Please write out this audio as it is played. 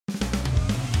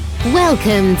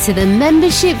Welcome to the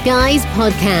Membership Guys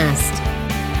podcast.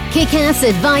 Kick-ass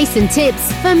advice and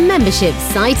tips for membership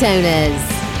site owners.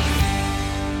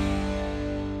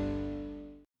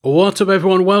 What's up,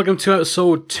 everyone? Welcome to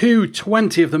episode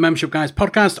 220 of the Membership Guys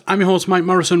podcast. I'm your host, Mike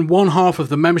Morrison, one half of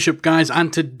the Membership Guys,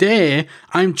 and today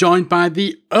I'm joined by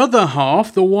the other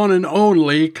half, the one and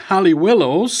only Callie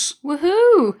Willows.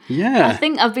 Woohoo! Yeah. I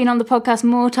think I've been on the podcast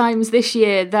more times this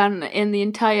year than in the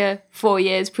entire 4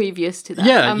 years previous to that.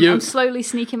 Yeah, I'm slowly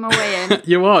sneaking my way in.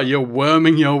 You are. You're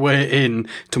worming your way in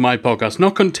to my podcast.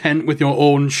 Not content with your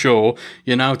own show,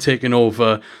 you're now taking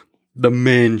over the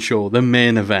main show, the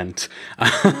main event.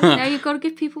 Now you've got to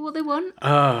give people what they want.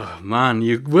 Oh, man,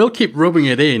 you will keep rubbing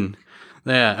it in.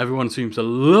 There, everyone seems to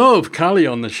love Callie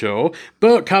on the show,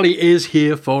 but Callie is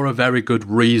here for a very good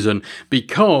reason,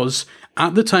 because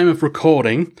at the time of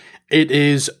recording, it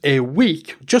is a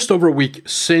week, just over a week,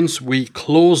 since we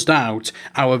closed out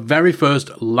our very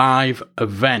first live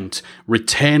event,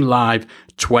 Retain Live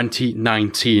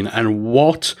 2019, and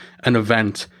what an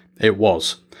event it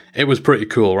was. It was pretty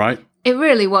cool, right? It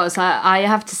really was. I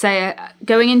have to say,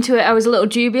 going into it, I was a little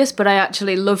dubious, but I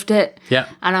actually loved it. Yeah.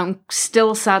 And I'm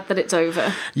still sad that it's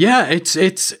over. Yeah, it's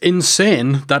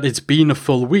insane that it's been a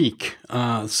full week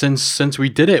since we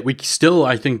did it. We still,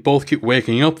 I think, both keep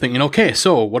waking up thinking, okay,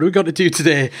 so what do we got to do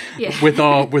today with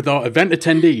our event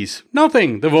attendees?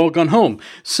 Nothing. They've all gone home.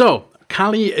 So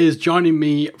Callie is joining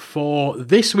me for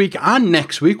this week and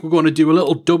next week. We're going to do a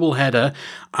little double header,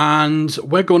 and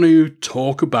we're going to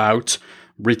talk about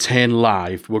Retain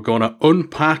Live. We're going to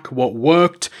unpack what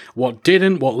worked, what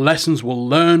didn't, what lessons were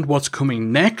learned, what's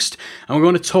coming next. And we're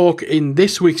going to talk in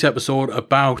this week's episode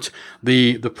about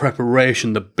the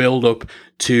preparation, the build-up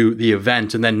to the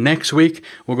event. And then next week,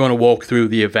 we're going to walk through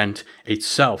the event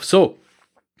itself. So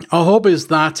our hope is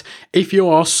that if you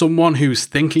are someone who's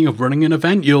thinking of running an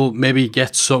event, you'll maybe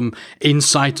get some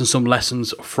insight and some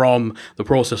lessons from the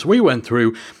process we went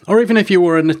through. Or even if you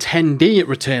were an attendee at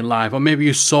Retain Live, or maybe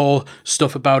you saw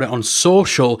stuff about it on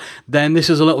social, then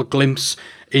this is a little glimpse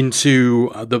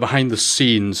into the behind the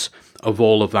scenes of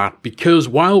all of that. Because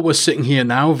while we're sitting here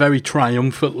now very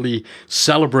triumphantly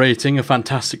celebrating a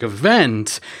fantastic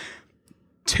event,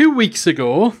 2 weeks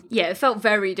ago... Yeah, it felt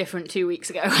very different 2 weeks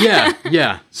ago.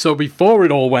 Yeah. So before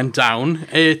it all went down,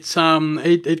 it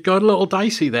got a little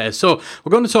dicey there. So we're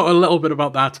going to talk a little bit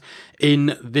about that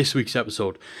in this week's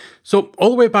episode. So all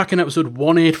the way back in episode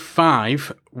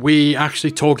 185, we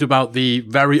actually talked about the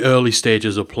very early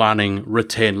stages of planning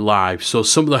Retain Live. So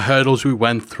some of the hurdles we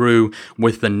went through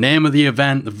with the name of the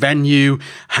event, the venue,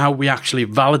 how we actually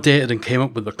validated and came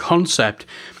up with the concept.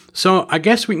 So I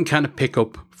guess we can kind of pick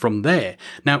up from there.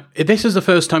 Now, if this is the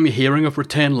first time you're hearing of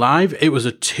Retain Live, it was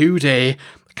a 2-day,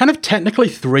 kind of technically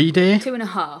 3-day.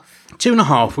 2.5.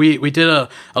 2.5. We did a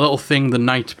little thing the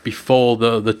night before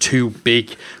the two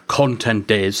big content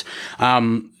days.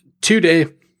 2-day,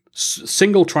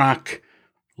 single track,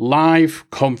 live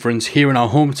conference here in our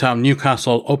hometown,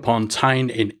 Newcastle upon Tyne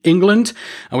in England.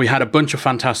 And we had a bunch of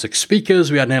fantastic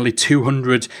speakers. We had nearly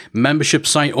 200 membership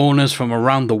site owners from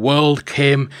around the world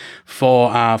came for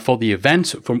the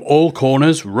event from all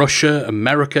corners: Russia,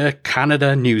 America,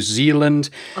 Canada, New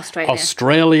Zealand,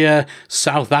 Australia,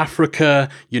 South Africa,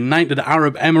 United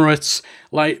Arab Emirates.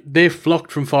 Like, they flocked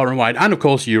from far and wide, and of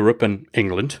course Europe and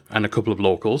England and a couple of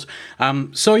locals.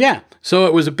 So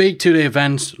it was a big 2-day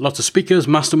event, lots of speakers,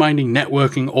 masterminding,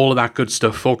 networking, all of that good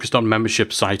stuff focused on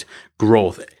membership site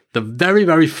growth. The very,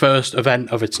 very first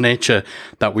event of its nature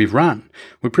that we've ran.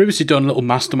 We've previously done little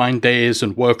mastermind days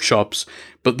and workshops,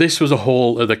 but this was a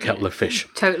whole other kettle of fish.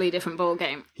 Totally different ball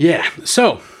game. Yeah,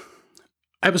 so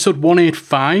episode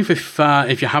 185,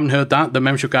 if you haven't heard that, the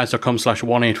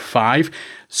membershipguys.com/185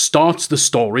 starts the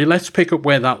story. Let's pick up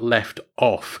where that left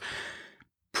off.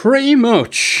 Pretty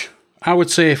much, I would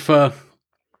say, for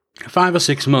 5 or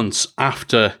 6 months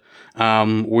after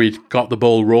we'd got the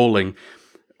ball rolling,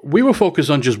 we were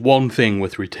focused on just one thing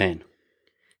with Retain.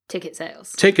 Ticket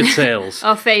sales.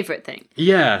 Our favourite thing.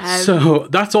 Yeah, so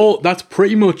that's all. That's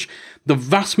pretty much the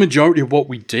vast majority of what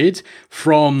we did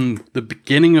from the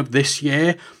beginning of this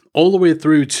year all the way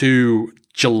through to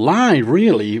July,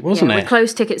 really, wasn't it? We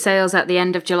closed ticket sales at the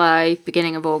end of July,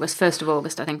 beginning of August, 1st of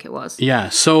August, I think it was. Yeah,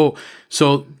 so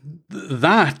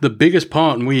that, the biggest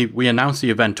part, and we announced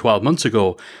the event 12 months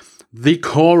ago, the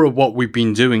core of what we've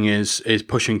been doing is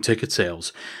pushing ticket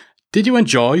sales. Did you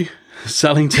enjoy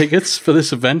selling tickets for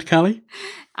this event, Callie?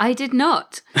 I did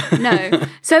not. No.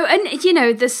 So, and you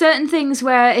know, there's certain things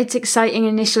where it's exciting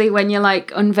initially when you're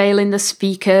like unveiling the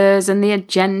speakers and the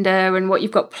agenda and what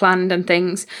you've got planned and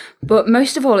things. But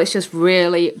most of all, it's just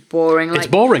really boring. It's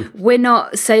boring. We're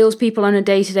not salespeople on a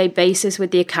day-to-day basis with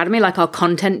the academy. Like, our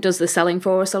content does the selling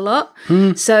for us a lot.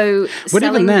 So, but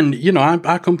even then, you know,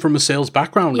 I come from a sales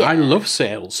background. Yeah. I love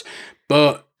sales,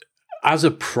 but as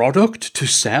a product to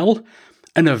sell,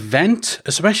 an event,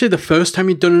 especially the first time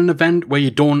you've done an event where you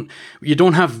don't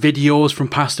have videos from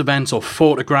past events or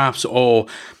photographs or,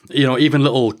 you know, even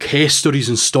little case studies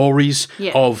and stories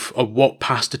of what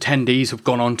past attendees have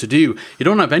gone on to do. You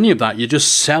don't have any of that. You're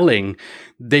just selling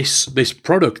this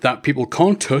product that people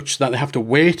can't touch, that they have to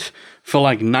wait for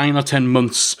like 9 or 10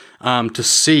 months to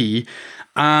see.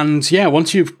 And yeah,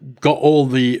 once you've got all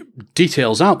the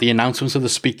details out, the announcements of the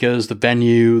speakers, the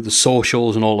venue, the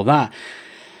socials and all of that,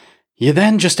 you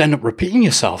then just end up repeating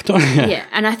yourself, don't you? Yeah,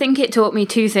 and I think it taught me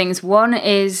two things. One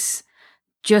is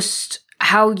just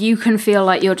how you can feel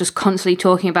like you're just constantly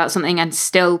talking about something and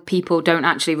still people don't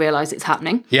actually realise it's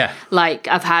happening. Yeah. Like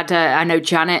I've had, I know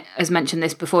Janet has mentioned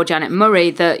this before, Janet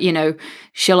Murray, that, you know,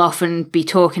 she'll often be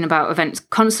talking about events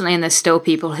constantly and there's still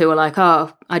people who are like,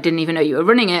 oh, I didn't even know you were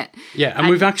running it. Yeah, and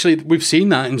we've seen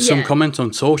that in some comments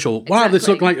on social. Wow, this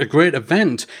looked like a great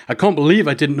event. I can't believe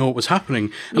I didn't know it was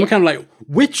happening. And we're kind of like,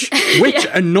 which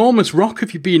enormous rock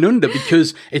have you been under?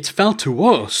 Because it's felt to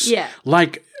us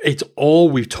like it's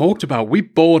all we've talked about. We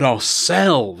bored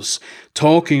ourselves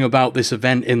talking about this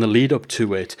event in the lead up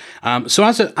to it. So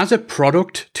as a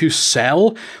product to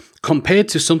sell, compared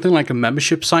to something like a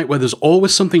membership site where there's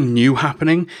always something new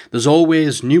happening, there's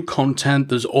always new content,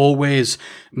 there's always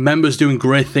members doing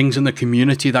great things in the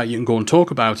community that you can go and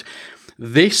talk about.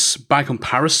 This, by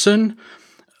comparison,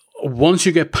 once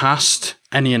you get past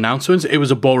any announcements, it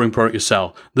was a boring product to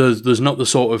sell. There's not the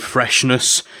sort of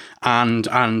freshness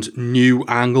and new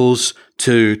angles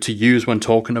to use when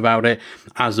talking about it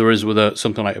as there is with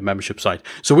something like a membership site.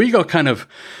 So we got kind of...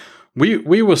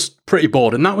 We were pretty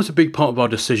bored, and that was a big part of our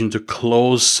decision to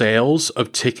close sales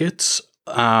of tickets.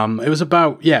 It was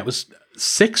about, it was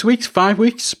 5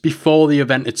 weeks before the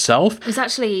event itself. It was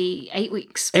actually 8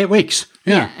 weeks. 8 weeks,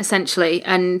 yeah. Essentially.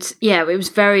 And yeah, it was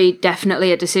very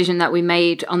definitely a decision that we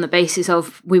made on the basis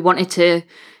of we wanted to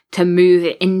move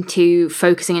it into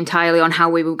focusing entirely on how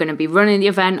we were going to be running the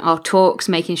event, our talks,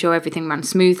 making sure everything ran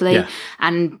smoothly,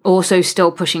 and also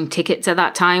still pushing tickets at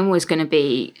that time was going to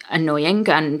be annoying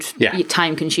and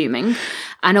time consuming.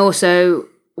 And also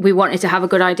we wanted to have a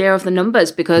good idea of the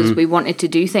numbers because we wanted to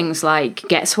do things like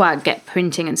get swag, get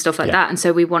printing and stuff like that. And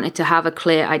so we wanted to have a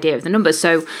clear idea of the numbers.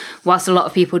 So whilst a lot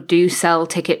of people do sell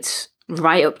tickets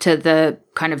right up to the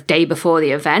kind of day before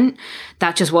the event,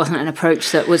 that just wasn't an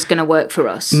approach that was going to work for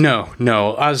us.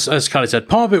 No. As Callie said,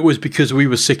 part of it was because we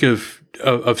were sick of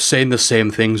saying the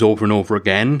same things over and over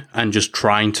again and just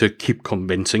trying to keep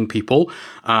convincing people.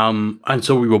 And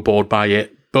so we were bored by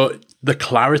it. But the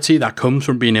clarity that comes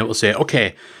from being able to say,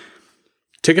 okay,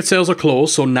 ticket sales are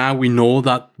closed, so now we know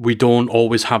that we don't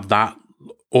always have that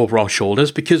over our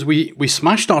shoulders because we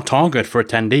smashed our target for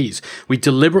attendees. We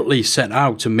deliberately set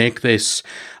out to make this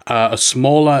a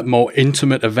smaller, more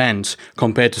intimate event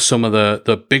compared to some of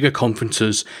the bigger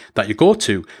conferences that you go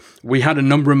to. We had a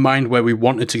number in mind where we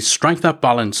wanted to strike that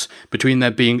balance between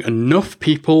there being enough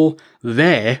people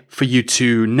there for you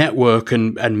to network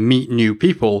and meet new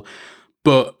people,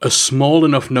 but a small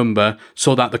enough number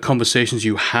so that the conversations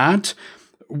you had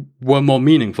were more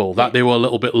meaningful, that they were a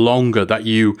little bit longer, that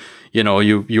you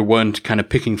weren't kind of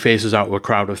picking faces out of a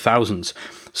crowd of thousands.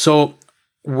 So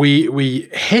we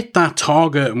hit that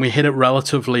target and we hit it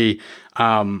relatively,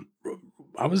 I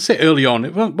would say early on.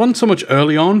 It wasn't so much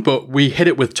early on, but we hit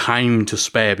it with time to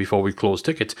spare before we closed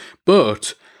tickets.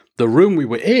 But the room we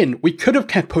were in, we could have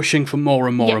kept pushing for more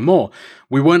and more and more.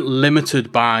 We weren't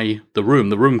limited by the room.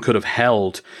 The room could have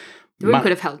held... The room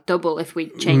could have held double if we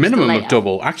changed the layout. Minimum of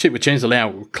double. Actually, if we changed the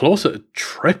layout closer to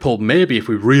triple, maybe if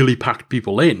we really packed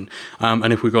people in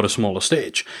and if we got a smaller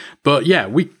stage. But yeah,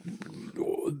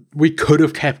 we could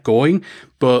have kept going,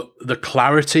 but the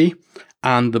clarity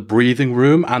and the breathing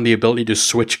room and the ability to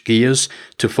switch gears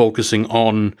to focusing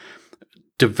on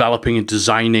developing and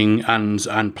designing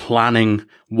and planning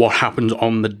what happens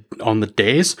on the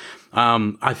days.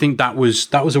 I think that was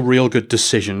a real good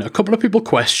decision. A couple of people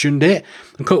questioned it.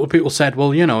 A couple of people said,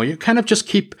 well, you kind of just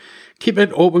keep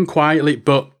it open quietly.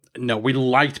 But no, we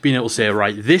liked being able to say,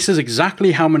 right, this is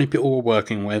exactly how many people we're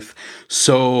working with.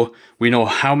 So we know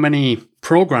how many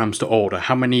programs to order,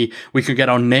 how many we could get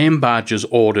our name badges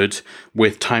ordered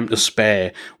with time to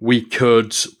spare. We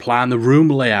could plan the room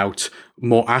layout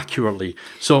more accurately.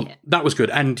 So that was good.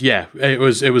 And it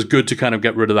was good to kind of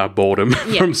get rid of that boredom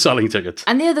from selling tickets.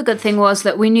 And the other good thing was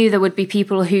that we knew there would be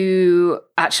people who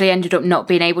actually ended up not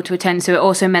being able to attend. So it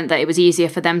also meant that it was easier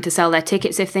for them to sell their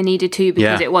tickets if they needed to,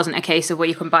 because it wasn't a case of, well,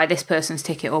 you can buy this person's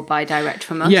ticket or buy direct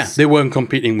from us. Yeah, they weren't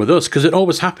competing with us, because it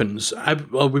always happens.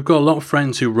 We've got a lot of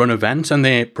friends who run events, and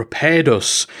they prepared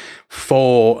us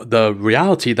for the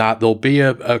reality that there'll be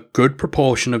a good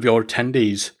proportion of your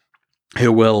attendees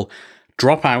who will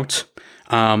drop out,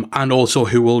 and also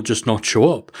who will just not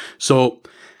show up. So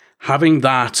having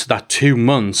that 2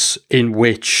 months in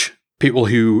which people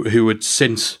who had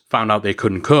since found out they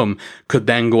couldn't come could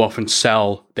then go off and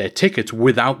sell their tickets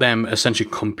without them essentially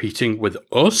competing with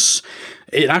us,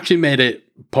 it actually made it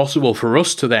possible for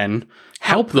us to then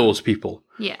help those people.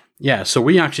 Yeah, so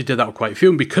we actually did that with quite a few.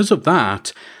 And because of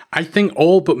that, I think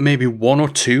all but maybe 1 or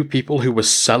 2 people who were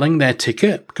selling their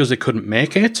ticket because they couldn't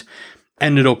make it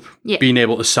ended up being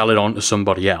able to sell it on to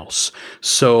somebody else.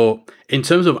 So in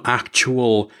terms of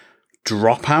actual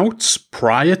dropouts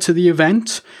prior to the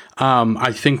event,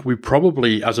 I think we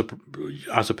probably, as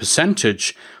a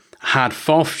percentage, had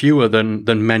far fewer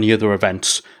than many other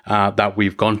events that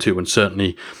we've gone to, and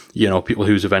certainly, people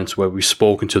whose events where we've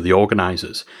spoken to the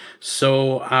organizers.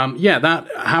 So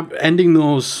ending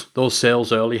those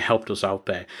sales early helped us out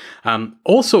there.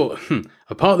 Also,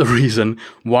 a part of the reason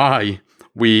why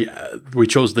we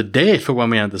chose the date for when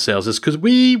we had the sales is because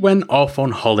we went off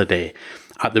on holiday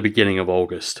at the beginning of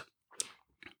August.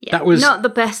 Yeah, that was not the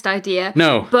best idea.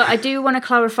 No. But I do want to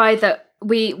clarify that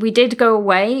we did go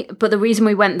away, but the reason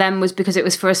we went then was because it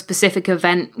was for a specific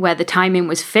event where the timing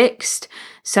was fixed.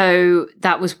 So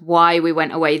that was why we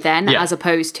went away then, as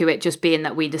opposed to it just being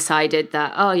that we decided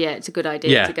that, it's a good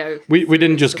idea to go. We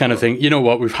didn't just kind of think, you know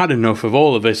what, we've had enough of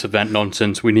all of this event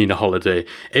nonsense, we need a holiday.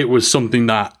 It was something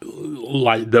that,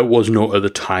 there was no other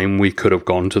time we could have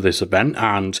gone to this event,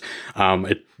 and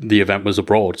the event was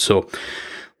abroad. So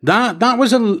that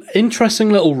was an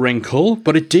interesting little wrinkle,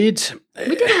 but it did...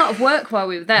 We did a lot of work while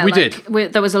we were there. We did.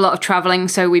 There was a lot of travelling,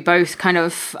 so we both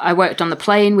I worked on the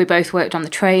plane, we both worked on the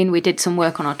train, we did some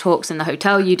work on our talks in the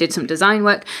hotel, you did some design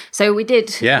work. So we did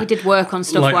work on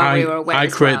stuff while we were away. I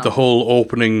created the whole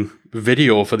opening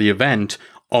video for the event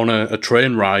on a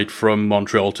train ride from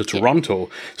Montreal to Toronto.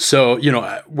 So,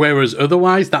 whereas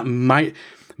otherwise that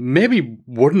maybe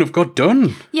wouldn't have got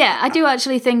done. Yeah, I do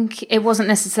actually think it wasn't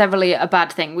necessarily a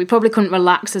bad thing. We probably couldn't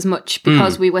relax as much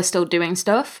because we were still doing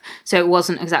stuff. So it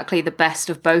wasn't exactly the best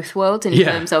of both worlds in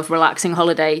terms of relaxing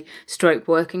holiday /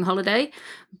 working holiday.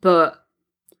 But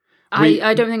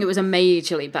I don't think it was a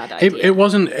majorly bad idea. It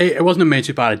wasn't a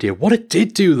majorly bad idea. What it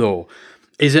did do, though,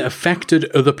 is it affected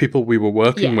other people we were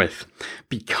working with.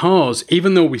 Because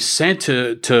even though we said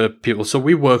to people, so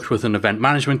we worked with an event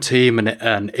management team and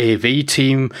an AV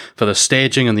team for the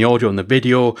staging and the audio and the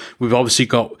video. We've obviously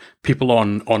got people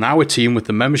on our team with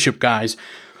the membership guys.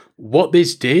 What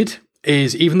this did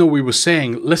is, even though we were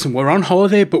saying, listen, we're on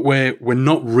holiday, but we're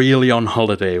not really on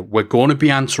holiday. We're going to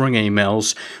be answering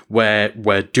emails.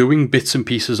 We're doing bits and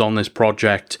pieces on this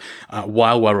project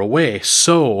while we're away.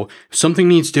 So if something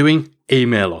needs doing,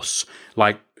 email us.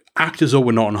 Act as though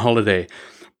we're not on holiday.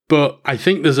 But I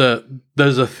think there's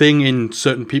a thing in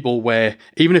certain people where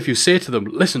even if you say to them,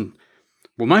 listen,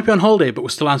 we might be on holiday, but we're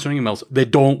still answering emails, they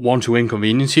don't want to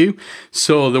inconvenience you.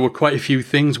 So there were quite a few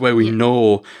things where we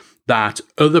know that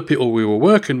other people we were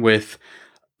working with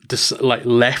just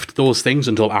left those things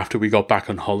until after we got back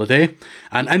on holiday.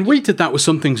 And we did that with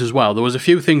some things as well. There was a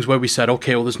few things where we said,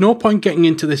 okay, well, there's no point getting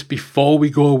into this before we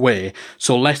go away.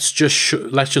 So let's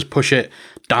just push it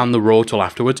down the road till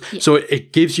afterwards. Yeah. So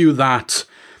it gives you that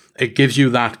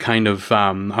kind of,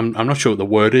 I'm not sure what the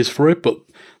word is for it, but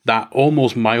that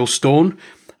almost milestone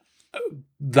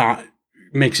that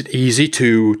makes it easy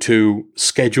to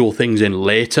schedule things in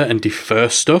later and defer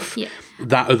stuff. Yeah.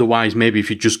 That otherwise, maybe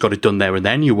if you just got it done there and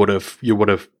then, you would have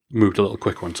moved a little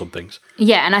quicker on some things.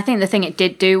 Yeah, and I think the thing it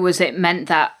did do was it meant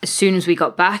that as soon as we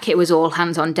got back, it was all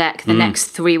hands on deck the next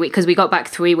 3 weeks, because we got back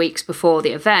 3 weeks before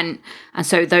the event. And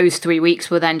so those 3 weeks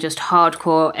were then just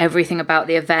hardcore, everything about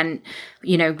the event,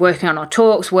 working on our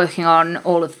talks, working on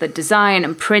all of the design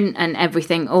and print and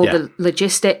everything, all the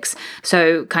logistics.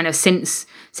 So kind of since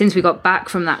we got back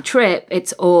from that trip,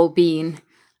 it's all been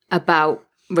about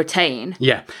Retain.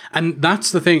 Yeah, and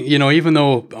that's the thing, even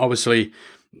though obviously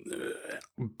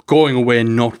going away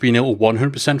and not being able to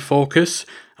 100% focus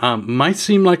might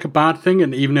seem like a bad thing.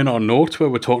 And even in our notes where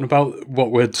we're talking about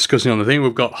what we're discussing on the thing,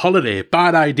 we've got holiday,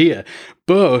 bad idea.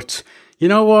 But you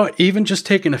know what? Even just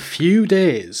taking a few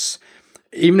days,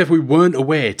 even if we weren't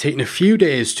away, taking a few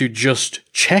days to just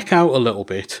check out a little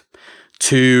bit,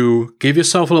 to give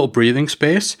yourself a little breathing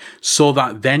space so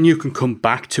that then you can come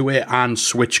back to it and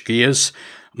switch gears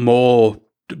more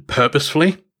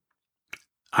purposefully.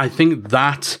 I think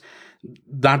that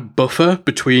buffer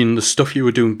between the stuff you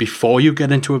were doing before you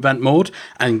get into event mode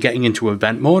and getting into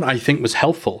event mode, I think was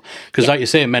helpful. Because like you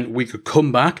say, it meant we could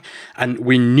come back, and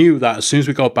we knew that as soon as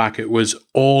we got back, it was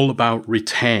all about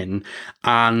retain.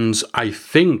 And I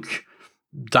think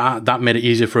that made it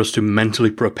easier for us to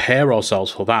mentally prepare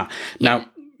ourselves for that. Now,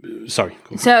 sorry.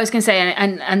 So I was going to say,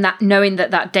 and that knowing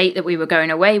that date that we were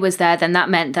going away was there, then that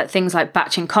meant that things like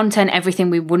batching content,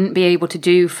 everything we wouldn't be able to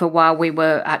do for while we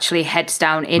were actually heads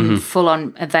down in full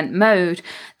on event mode,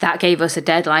 that gave us a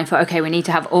deadline for, okay, we need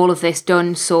to have all of this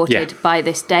done, sorted by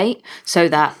this date so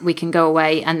that we can go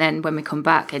away. And then when we come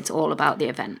back, it's all about the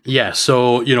event. Yeah.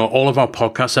 So, all of our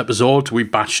podcast episodes, we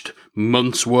batched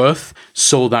months worth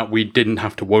so that we didn't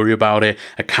have to worry about it.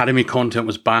 Academy content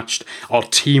was batched. Our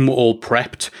team were all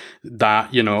prepped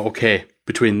that, okay,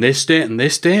 between this date and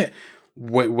this date,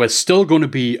 we're still going to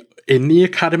be in the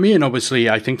academy. And obviously,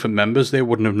 I think for members, they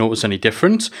wouldn't have noticed any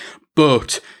difference.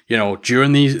 But,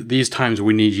 during these times,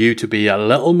 we need you to be a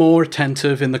little more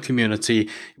attentive in the community.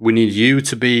 We need you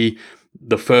to be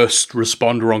the first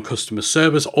responder on customer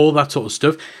service, all that sort of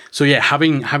stuff. So yeah,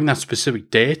 having that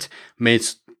specific date made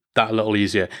that a little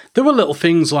easier. There were little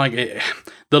things like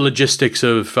the logistics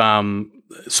of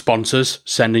sponsors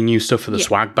sending you stuff for the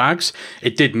swag bags.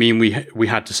 It did mean we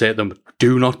had to say to them,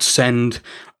 do not send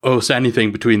us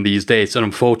anything between these dates. And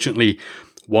unfortunately,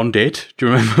 one date, do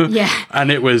you remember? Yeah.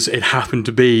 And it happened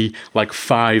to be like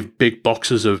 5 big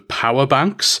boxes of power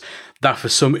banks that for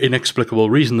some inexplicable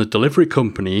reason, the delivery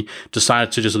company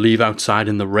decided to just leave outside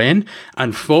in the rain.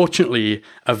 And fortunately,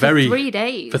 for 3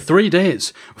 days. For 3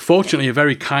 days. Fortunately, a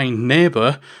very kind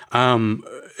neighbour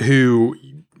who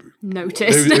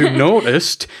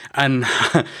noticed and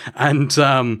happened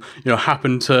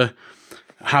to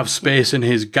have space in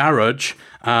his garage,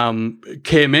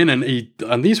 came in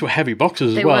and these were heavy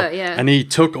boxes as well. And he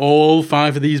took all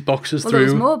 5 of these boxes through. There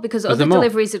was more because other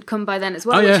deliveries had come by then as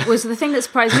well, which was the thing that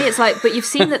surprised me. It's like, but you've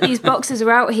seen that these boxes are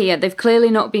out here. They've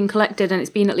clearly not been collected and it's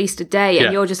been at least a day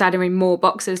and you're just adding more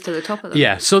boxes to the top of them.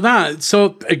 Yeah,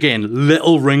 so again,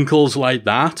 little wrinkles like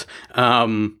that.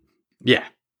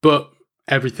 But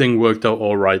everything worked out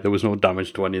all right. There was no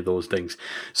damage to any of those things.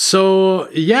 So,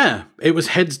 yeah, it was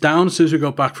heads down as soon as we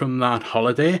got back from that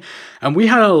holiday. And we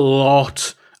had a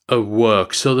lot of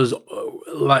work. So there's,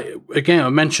 again, I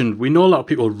mentioned, we know a lot of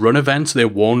people run events. They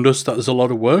warned us that there's a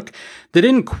lot of work. They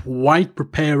didn't quite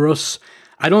prepare us.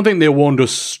 I don't think they warned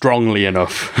us strongly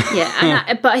enough.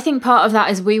 But I think part of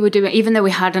that is we were doing, even though we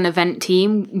had an event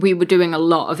team, we were doing a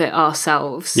lot of it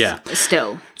ourselves.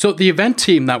 Still. So the event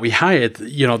team that we hired,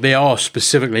 they are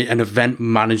specifically an event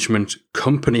management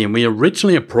company, and we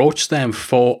originally approached them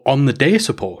for on-the-day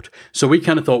support. So we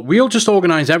kind of thought, we'll just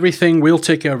organize everything, we'll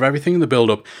take care of everything in the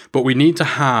build-up, but we need to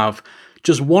have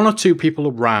just 1 or 2 people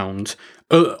around.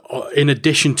 In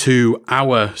addition to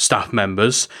our staff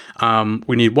members,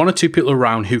 we need 1 or 2 people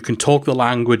around who can talk the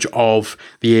language of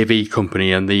the AV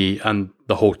company and the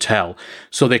hotel,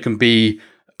 so they can be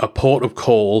a port of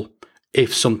call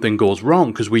if something goes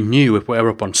wrong. Because we knew if we're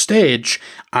up on stage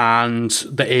and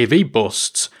the AV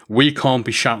busts, we can't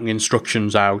be shouting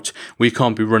instructions out. We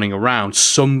can't be running around.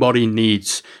 Somebody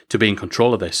needs to be in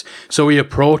control of this. So we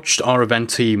approached our event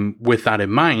team with that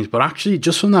in mind. But actually,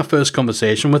 just from that first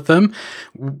conversation with them,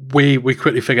 we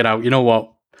quickly figured out,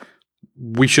 what?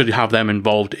 We should have them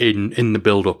involved in the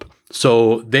build-up.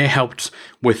 So they helped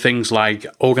with things like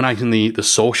organizing the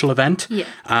social event,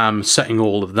 setting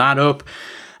all of that up,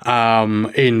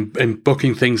 in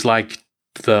booking things like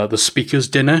the speakers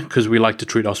dinner, because we like to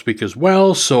treat our speakers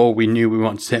well. So we knew we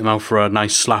wanted to take them out for a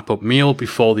nice slap-up meal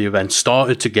before the event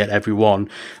started to get everyone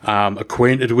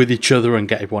acquainted with each other and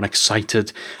get everyone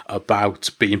excited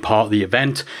about being part of the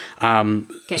event.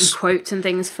 Getting quotes and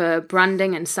things for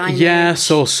branding and signage. Yeah,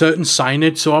 so certain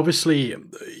signage. So obviously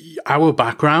our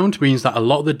background means that a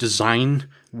lot of the design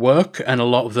work and a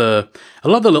lot of the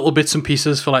little bits and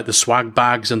pieces for like the swag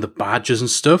bags and the badges and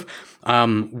stuff,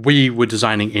 we were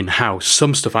designing in-house.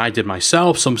 Some stuff I did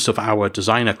myself, some stuff our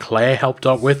designer Claire helped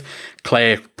out with.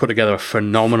 Claire put together a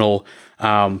phenomenal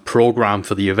program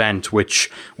for the event, which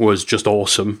was just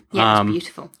awesome. Yeah, it was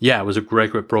beautiful. Yeah, it was a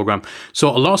great program. So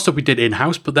a lot of stuff we did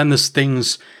in-house, but then there's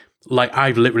things like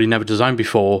I've literally never designed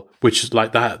before, which is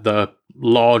like the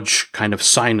large kind of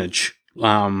signage,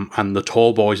 and the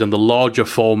tall boys and the larger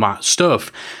format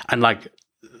stuff, and like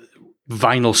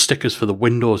vinyl stickers for the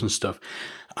windows and stuff.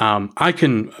 I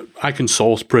can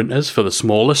source printers for the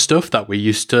smaller stuff that we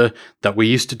used to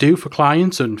do for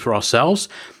clients and for ourselves,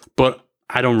 but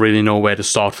I don't really know where to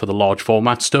start for the large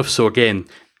format stuff. So again,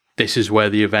 this is where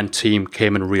the event team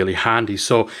came in really handy.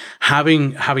 So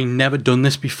having never done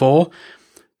this before,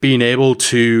 being able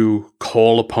to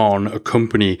call upon a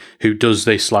company who does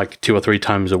this like 2 or 3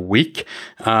 times a week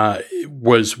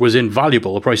was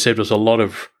invaluable. It probably saved us a lot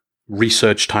of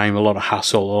research time, a lot of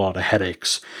hassle, a lot of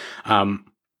headaches.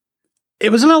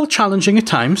 It was a little challenging at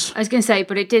times. I was going to say,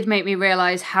 but it did make me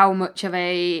realise how much of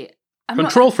a...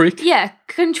 Control freak. Yeah,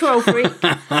 control freak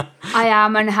I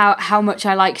am, and how much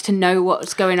I like to know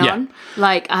what's going on.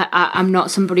 Like, I'm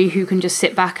not somebody who can just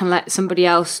sit back and let somebody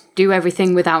else do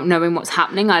everything without knowing what's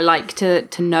happening. I like to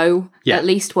know at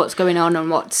least what's going on and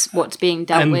what's being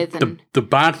dealt with. And the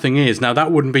bad thing is, now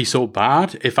that wouldn't be so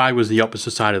bad if I was the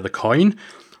opposite side of the coin.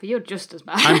 But you're just as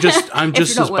bad. I'm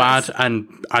just as bad,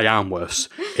 and I am worse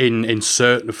in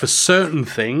certain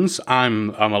things.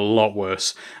 I'm a lot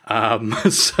worse.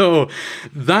 So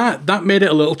that made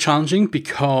it a little challenging,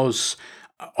 because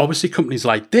obviously companies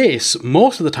like this,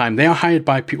 most of the time they are hired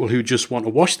by people who just want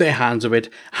to wash their hands of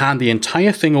it, hand the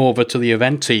entire thing over to the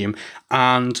event team,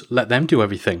 and let them do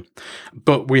everything.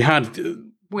 But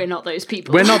we're not those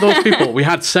people. We're not those people. We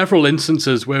had several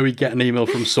instances where we'd get an email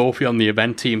from Sophie on the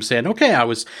event team saying, okay, I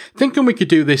was thinking we could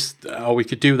do this or we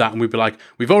could do that. And we'd be like,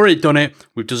 we've already done it.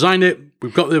 We've designed it.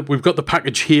 We've got the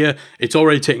package here. It's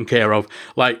already taken care of.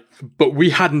 But we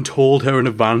hadn't told her in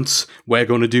advance we're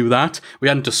going to do that. We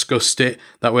hadn't discussed it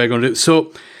that we're going to do it.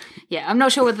 So yeah, I'm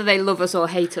not sure whether they love us or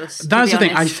hate us. That's the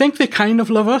thing. I think they kind of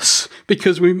love us,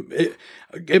 because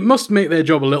it must make their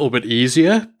job a little bit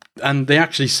easier. And they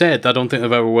actually said, I don't think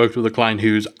they've ever worked with a client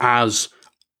who's as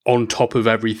on top of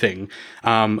everything.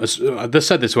 They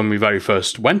said this when we very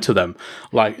first went to them,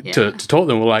 to talk to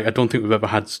them. We're like, I don't think we've ever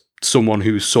had someone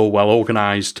who's so well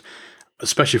organized,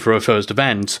 especially for a first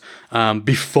event,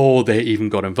 before they even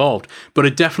got involved. But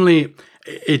it definitely,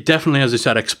 as I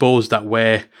said, exposed that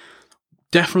we're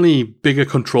definitely bigger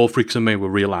control freaks than we were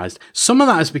realized. Some of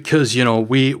that is because,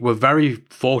 we were very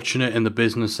fortunate in the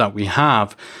business that we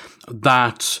have,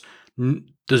 that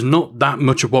there's not that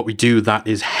much of what we do that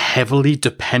is heavily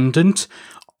dependent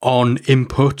on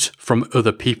input from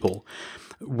other people.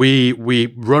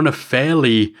 We run a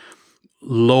fairly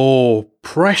low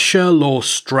pressure, low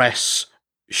stress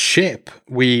ship.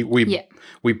 We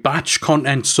batch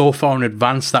content so far in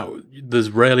advance that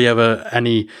there's rarely ever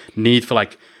any need for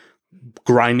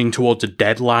grinding towards a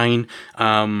deadline.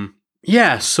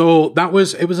 So it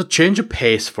was a change of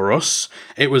pace for us.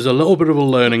 It was a little bit of a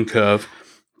learning curve,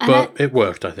 but it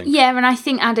worked, I think. Yeah, and I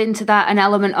think add into that an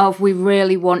element of, we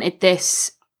really wanted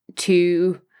this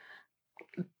to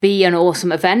be an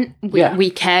awesome event.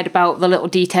 We cared about the little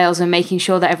details and making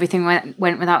sure that everything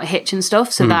went without a hitch and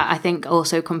stuff. So that, I think,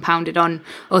 also compounded on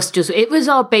us. It was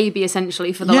our baby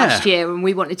essentially for the last year, and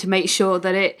we wanted to make sure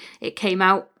that it came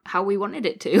out how we wanted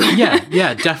it to.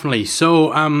 yeah, definitely.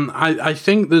 So I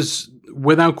think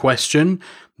without question,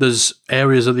 there's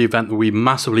areas of the event that we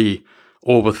massively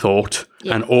overthought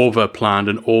and overplanned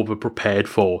and overprepared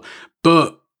for.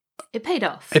 But it paid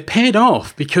off. It paid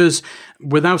off, because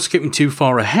without skipping too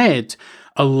far ahead,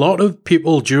 a lot of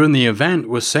people during the event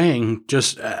were saying,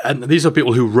 and these are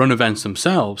people who run events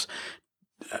themselves,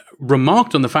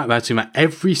 remarked on the fact that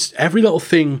every little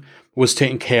thing was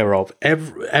taken care of.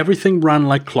 Everything ran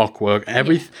like clockwork.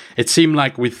 It seemed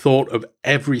like we thought of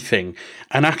everything.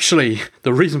 And actually,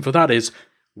 the reason for that is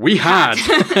we had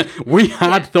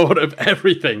thought of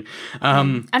everything.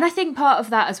 And I think part of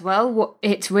that as well,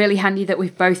 it's really handy that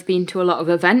we've both been to a lot of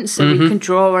events, so we can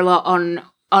draw a lot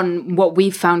on what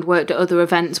we've found worked at other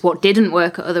events, what didn't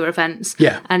work at other events.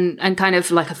 Yeah. And kind of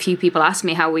a few people asked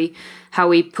me how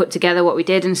we put together what we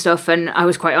did and stuff, and I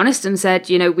was quite honest and said,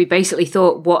 we basically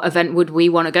thought, what event would we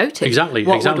want to go to? Exactly.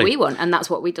 What would we want? And that's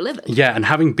what we delivered. Yeah, and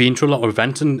having been to a lot of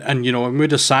events, and when we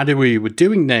decided we were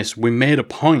doing this, we made a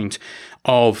point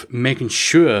of making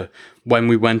sure when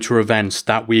we went to events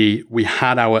that we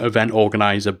had our event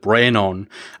organizer brain on,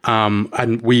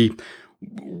 and we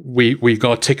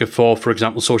got a ticket for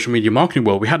example, Social Media Marketing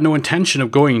World. We had no intention of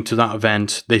going to that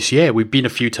event this year. We'd been a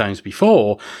few times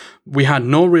before. We had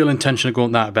no real intention of going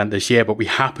to that event this year, but we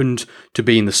happened to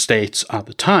be in the States at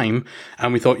the time,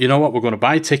 and we thought, you know what, we're going to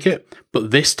buy a ticket,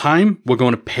 but this time we're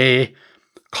going to pay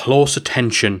close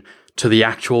attention to the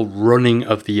actual running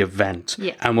of the event.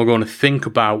 Yeah. And we're going to think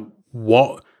about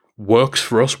what works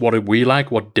for us, what did we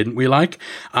like, what didn't we like.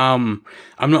 I'm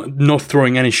not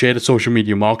throwing any shade at Social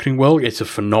Media Marketing World. It's a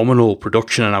phenomenal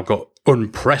production, and I've got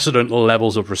unprecedented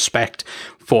levels of respect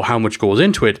for how much goes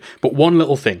into it. But one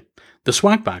little thing, the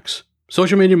swag bags.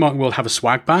 Social Media Marketing World have a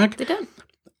swag bag. They don't.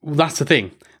 Well, that's the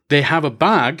thing. They have a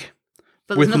bag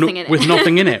But there's nothing in it. With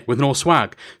nothing in it, with no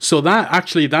swag. So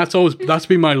that's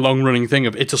been my long running thing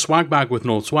of it's a swag bag with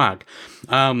no swag.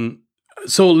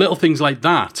 So little things like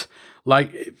that,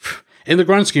 like in the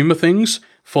grand scheme of things,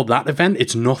 for that event,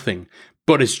 it's nothing.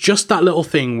 But it's just that little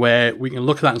thing where we can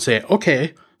look at that and say,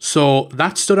 okay, so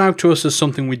that stood out to us as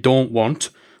something we don't want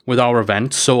with our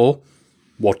event. So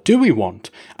what do we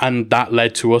want? And that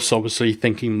led to us obviously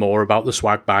thinking more about the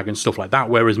swag bag and stuff like that.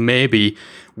 Whereas maybe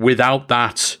without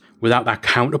that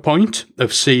counterpoint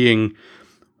of seeing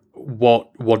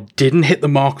what didn't hit the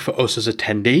mark for us as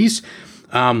attendees,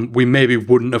 we maybe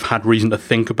wouldn't have had reason to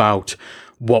think about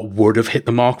what would have hit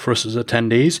the mark for us as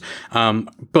attendees.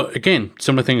 But again,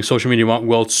 similar thing in social media marketing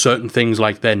world, certain things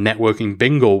like their networking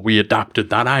bingo, we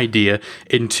adapted that idea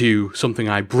into something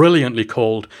I brilliantly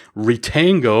called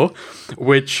Retango,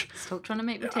 which... Still trying to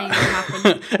make Retango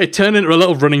happen. It turned into a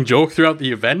little running joke throughout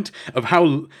the event of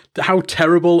how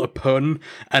terrible a pun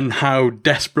and how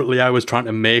desperately I was trying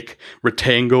to make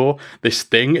Retango this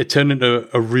thing. It turned into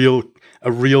a real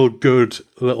good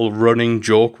little running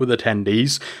joke with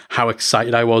attendees, how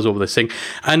excited I was over this thing.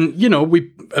 And,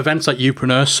 events like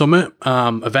Upreneur Summit,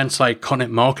 events like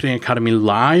Content Marketing Academy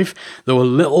Live, they were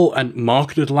little and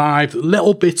marketed live,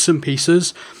 little bits and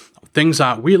pieces, things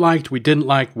that we liked, we didn't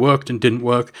like, worked and didn't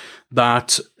work,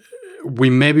 that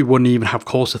we maybe wouldn't even have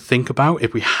cause to think about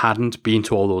if we hadn't been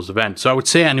to all those events. So I would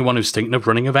say anyone who's thinking of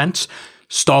running events,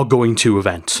 start going to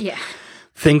events. Yeah.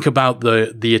 Think about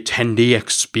the attendee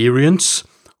experience,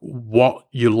 what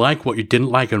you like, what you didn't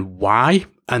like, and why,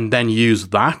 and then use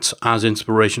that as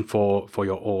inspiration for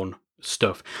your own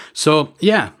stuff. So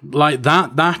yeah, like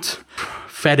that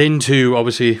fed into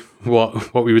obviously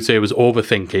what we would say was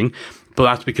overthinking, but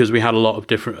that's because we had a lot of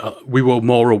different. We were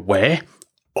more aware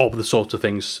of the sorts of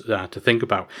things to think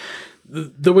about.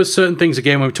 There were certain things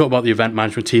again when we talk about the event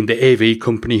management team, the AV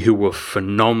company, who were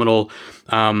phenomenal.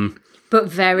 But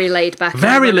very laid back.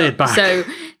 Very laid back. So,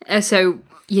 it's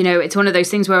one of those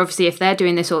things where obviously if they're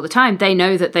doing this all the time, they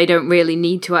know that they don't really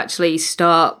need to actually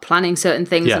start planning certain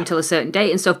things until a certain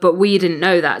date and stuff. But we didn't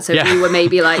know that. So we were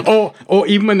maybe like... Or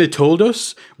even when they told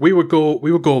us, we would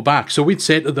go back. So we'd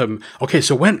say to them, okay,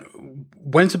 so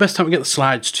when's the best time to get the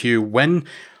slides to you? When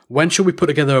should we put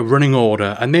together a running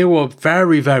order? And they were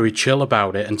very, very chill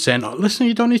about it and saying, listen,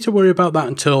 you don't need to worry about that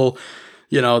until...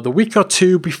 the week or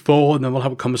two before, and then we'll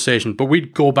have a conversation. But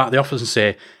we'd go back to the office and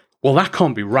say, well, that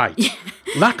can't be right.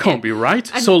 That can't be right.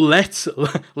 So let's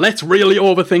really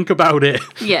overthink about it.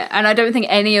 Yeah, and I don't think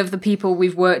any of the people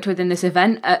we've worked with in this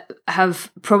event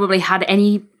have probably had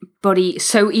anybody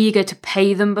so eager to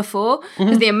pay them before.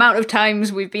 Because the amount of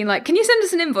times we've been like, can you send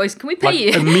us an invoice? Can we pay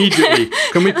you? Immediately.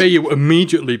 Can we pay you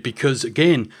immediately? Because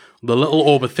again... the little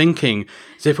overthinking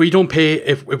is if we don't pay,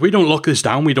 if we don't lock this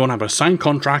down, we don't have a signed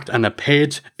contract and a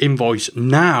paid invoice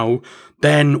now,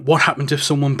 then what happens if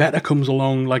someone better comes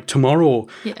along like tomorrow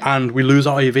and we lose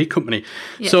our AV company?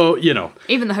 Yeah. So,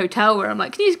 Even the hotel where I'm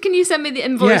like, can you send me the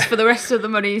invoice for the rest of the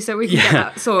money so we can get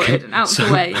that sorted and out of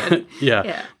the way? And,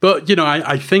 But,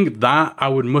 I think that I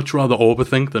would much rather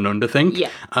overthink than underthink.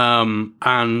 Yeah.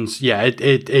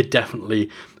 It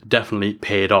definitely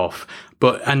paid off.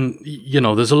 But,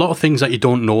 there's a lot of things that you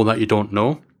don't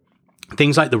know.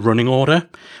 Things like the running order.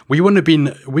 We wouldn't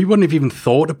have even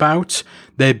thought about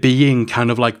there being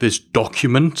kind of like this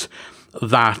document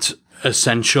that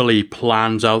essentially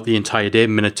plans out the entire day,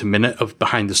 minute to minute of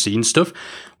behind the scenes stuff.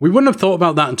 We wouldn't have thought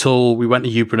about that until we went to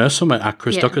Upreneur Summit at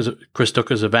Chris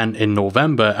Ducker's event in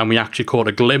November, and we actually caught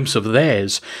a glimpse of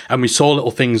theirs, and we saw little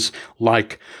things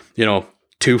like,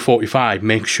 2:45,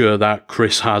 make sure that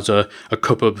Chris has a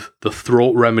cup of the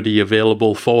throat remedy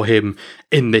available for him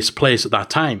in this place at that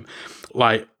time.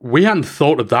 Like, we hadn't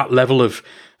thought of that level of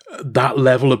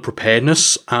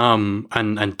preparedness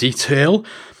and detail,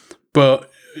 but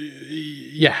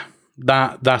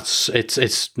that's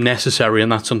it's necessary,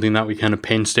 and that's something that we kind of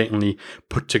painstakingly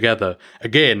put together.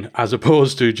 Again, as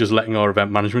opposed to just letting our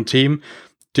event management team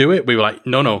do it, we were like,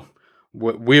 no,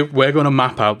 we're going to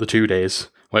map out the 2 days.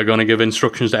 We're going to give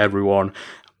instructions to everyone.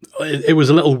 It was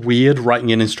a little weird writing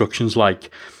in instructions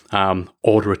like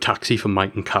order a taxi for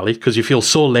Mike and Callie, because you feel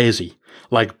so lazy.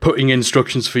 Like putting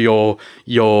instructions for your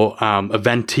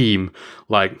event team,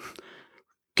 like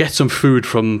get some food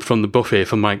from the buffet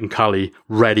for Mike and Callie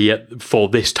ready for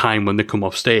this time when they come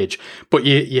off stage. But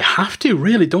you have to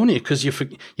really, don't you? Because you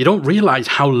don't realize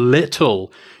how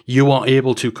little you are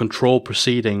able to control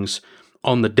proceedings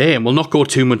on the day. And we'll not go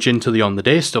too much into the on the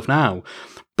day stuff now.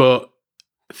 But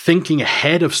thinking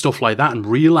ahead of stuff like that and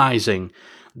realizing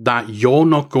that you're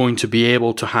not going to be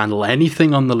able to handle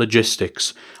anything on the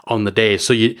logistics on the day.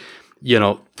 So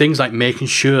things like making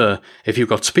sure if you've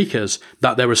got speakers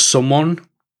that there is someone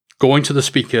going to the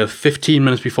speaker 15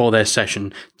 minutes before their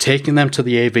session, taking them to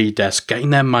the AV desk, getting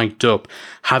them mic'd up,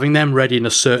 having them ready in a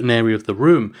certain area of the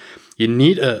room. You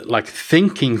need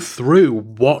thinking through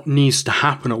what needs to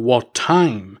happen at what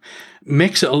time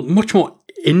makes it a much more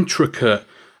intricate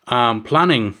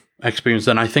planning experience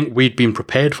than I think we'd been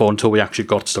prepared for until we actually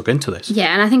got stuck into this.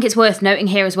 Yeah, and I think it's worth noting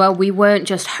here as well, we weren't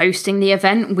just hosting the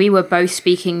event, we were both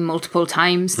speaking multiple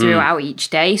times throughout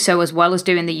each day. So as well as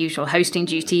doing the usual hosting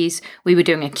duties, we were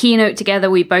doing a keynote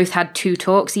together. We both had 2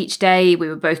 talks each day. We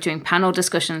were both doing panel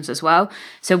discussions as well.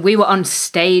 So we were on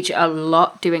stage a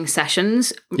lot doing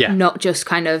sessions, not just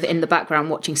kind of in the background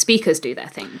watching speakers do their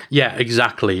thing. Yeah,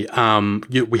 exactly.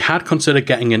 We had considered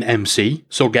getting an MC,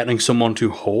 so getting someone to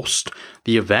host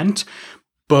the event,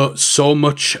 but so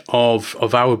much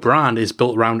of our brand is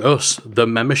built around us, the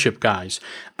membership guys,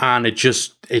 and it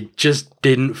just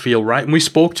didn't feel right. And we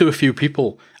spoke to a few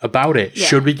people about it. Yeah.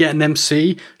 Should we get an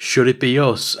MC? Should it be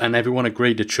us? And everyone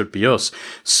agreed it should be us.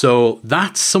 So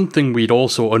that's something we'd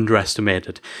also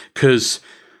underestimated, because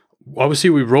obviously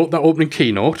we wrote that opening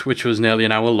keynote, which was nearly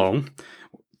an hour long,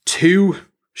 2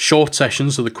 short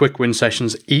sessions, so the quick win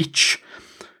sessions each.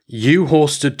 You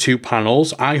hosted 2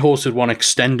 panels, I hosted 1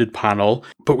 extended panel,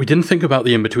 but we didn't think about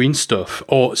the in-between stuff.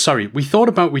 We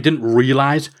didn't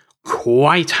realise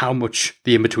quite how much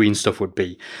the in-between stuff would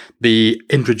be. The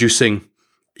introducing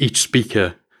each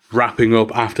speaker, wrapping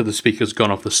up after the speaker's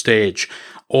gone off the stage.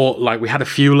 Or we had a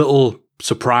few little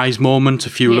surprise moments, a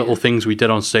few little things we did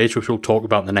on stage, which we'll talk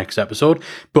about in the next episode.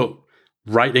 But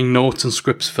writing notes and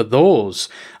scripts for those,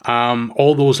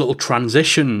 all those little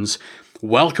transitions,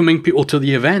 welcoming people to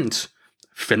the event,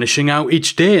 finishing out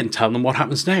each day and telling them what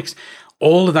happens next.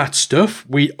 All of that stuff,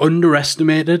 we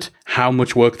underestimated how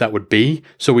much work that would be.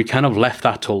 So we kind of left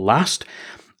that till last.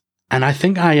 And I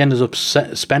think I ended up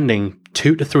spending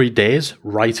 2 to 3 days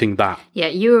writing that. Yeah,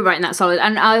 you were writing that solid.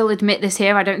 And I'll admit this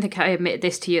here. I don't think I admitted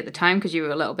this to you at the time because you were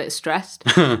a little bit stressed.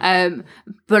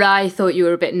 But I thought you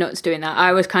were a bit nuts doing that.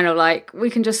 I was kind of like, we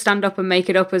can just stand up and make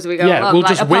it up as we go along. We'll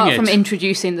just wing it. Apart from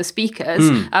introducing the speakers,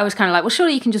 I was kind of like, well,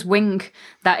 surely you can just wing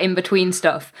that in-between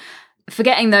stuff.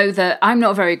 Forgetting, though, that I'm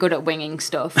not very good at winging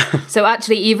stuff. So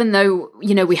actually, even though,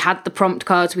 we had the prompt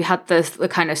cards, we had the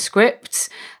kind of scripts,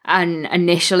 and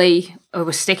initially I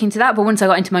was sticking to that. But once I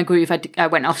got into my groove, I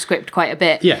went off script quite a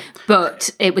bit. Yeah. But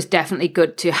it was definitely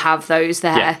good to have those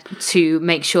there to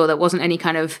make sure there wasn't any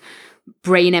kind of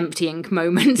brain emptying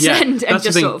moments and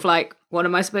just sort of like, what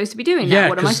am I supposed to be doing now?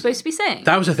 What am I supposed to be saying?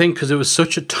 That was the thing, because it was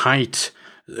such a tight,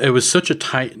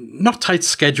 not tight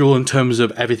schedule in terms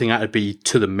of everything had to be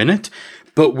to the minute,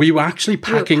 but we were actually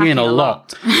packing in a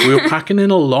lot. We were packing in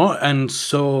a lot. And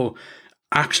so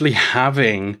actually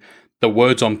having the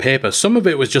words on paper, some of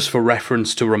it was just for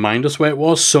reference to remind us where it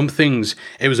was. Some things,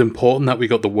 it was important that we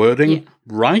got the wording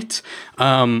right.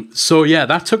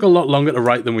 That took a lot longer to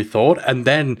write than we thought. And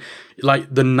then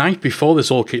the night before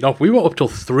this all kicked off, we were up till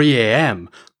 3 a.m.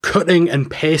 cutting and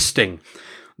pasting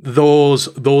those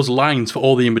lines for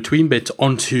all the in-between bits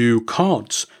onto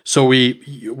cards. So we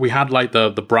had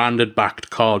the branded backed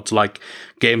cards like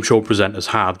game show presenters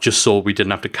have, just so we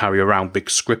didn't have to carry around big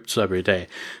scripts every day.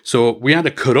 So we had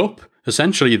to cut up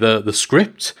essentially the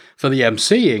script for the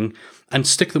emceeing and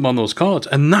stick them on those cards.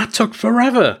 And that took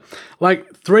forever.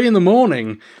 3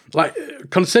 a.m,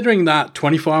 considering that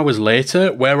 24 hours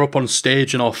later, we're up on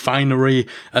stage in our finery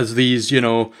as these,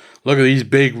 look at these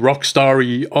big rock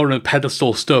starry on a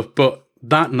pedestal stuff. But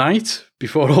that night,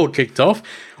 before it all kicked off,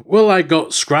 I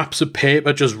got scraps of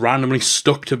paper just randomly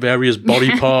stuck to various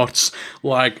body parts,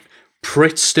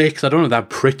 Pritt sticks. I don't know that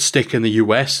Pritt stick in the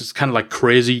US. It's kind of like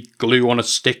crazy glue on a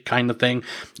stick kind of thing.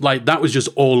 That was just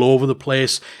all over the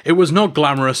place. It was not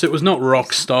glamorous. It was not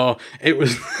rock star. It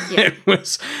was it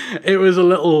was a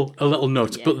little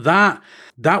nuts. Yeah. But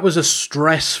that was a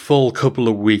stressful couple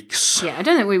of weeks. Yeah, I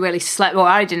don't think we really slept. Well,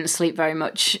 I didn't sleep very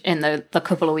much in the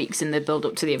couple of weeks in the build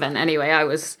up to the event. Anyway, I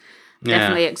was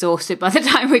definitely exhausted by the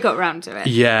time we got round to it.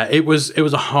 Yeah, it was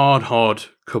a hard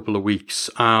couple of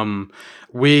weeks.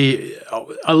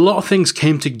 A lot of things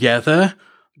came together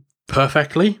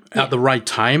perfectly at the right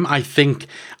time. I think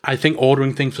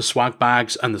ordering things for swag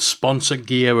bags and the sponsor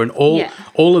gear and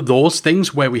all of those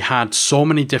things where we had so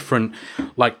many different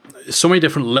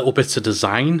little bits of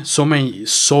design, so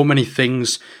many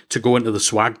things to go into the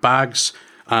swag bags,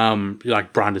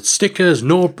 branded stickers,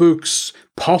 notebooks,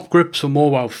 pop grips for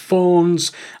mobile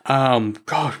phones.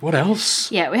 God, what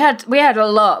else? Yeah, we had a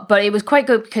lot, but it was quite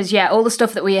good because all the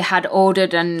stuff that we had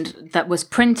ordered and that was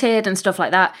printed and stuff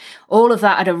like that, all of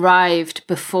that had arrived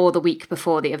before the week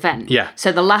before the event. Yeah.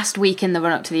 So the last week in the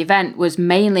run up to the event was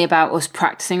mainly about us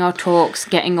practicing our talks,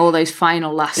 getting all those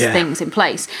final last things in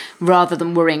place, rather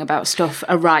than worrying about stuff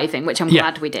arriving, which I'm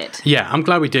glad we did. Yeah, I'm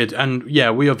glad we did. And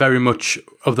we are very much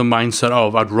of the mindset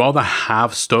of I'd rather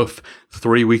have stuff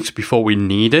 3 weeks before we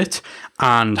need it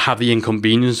and have the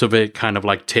inconvenience of it kind of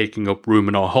like taking up room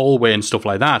in our hallway and stuff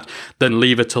like that than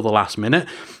leave it till the last minute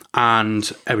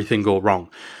and everything go wrong.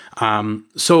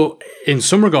 So in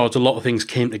some regards, a lot of things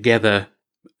came together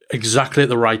exactly at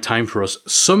the right time for us.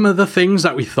 Some of the things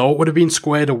that we thought would have been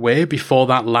squared away before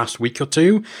that last week or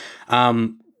two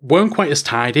weren't quite as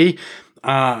tidy.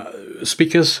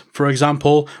 Speakers, for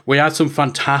example, we had some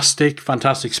fantastic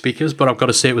speakers, but I've got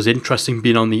to say it was interesting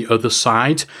being on the other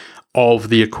side of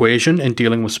the equation in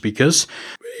dealing with speakers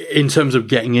in terms of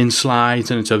getting in slides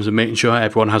and in terms of making sure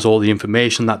everyone has all the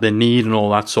information that they need and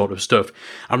all that sort of stuff.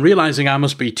 I'm realizing I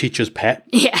must be teacher's pet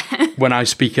when I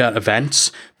speak at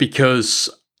events, because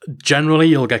generally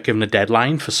you'll get given a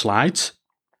deadline for slides.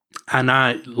 And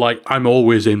I'm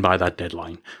always in by that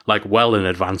deadline, like well in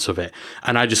advance of it.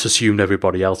 And I just assumed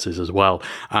everybody else is as well.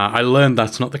 I learned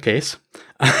that's not the case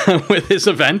with this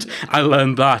event. I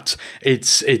learned that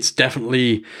it's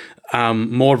definitely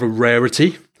more of a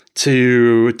rarity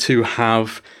to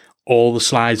have all the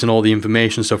slides and all the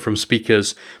information stuff from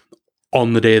speakers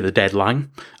on the day of the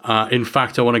deadline. In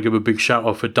fact, I want to give a big shout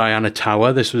out for Diana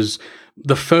Tower. This was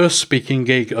the first speaking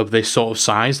gig of this sort of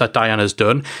size that Diana's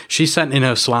done. She sent in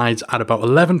her slides at about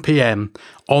 11 p.m.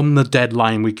 on the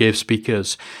deadline we gave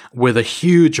speakers, with a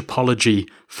huge apology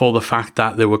for the fact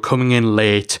that they were coming in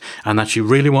late and that she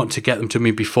really wanted to get them to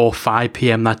me before 5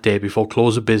 p.m. that day, before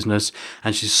close of business.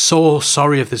 And she's so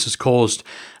sorry if this has caused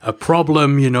a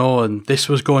problem, and this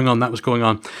was going on, that was going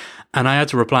on. And I had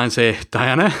to reply and say,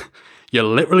 Diana, you're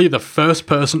literally the first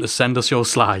person to send us your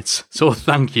slides, so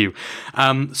thank you.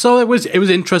 So it was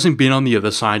interesting being on the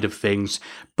other side of things,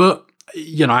 but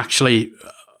actually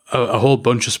a whole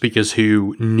bunch of speakers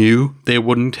who knew they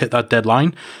wouldn't hit that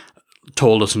deadline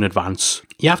told us in advance.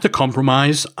 You have to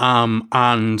compromise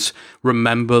and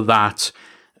remember that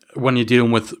when you're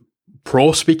dealing with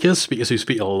pro speakers who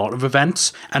speak at a lot of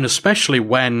events, and especially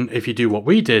if you do what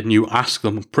we did and you ask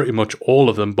them, pretty much all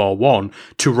of them bar one,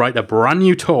 to write a brand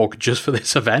new talk just for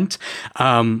this event,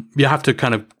 you have to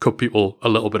kind of cut people a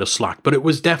little bit of slack. But it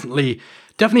was definitely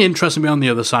interesting to be on the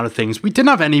other side of things. We didn't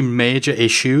have any major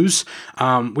issues.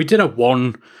 We did have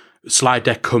one slide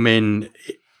deck come in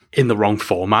the wrong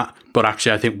format, but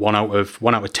actually I think 1 out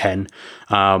of 10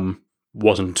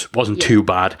 wasn't too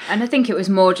bad. And I think it was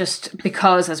more just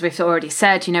because, as we've already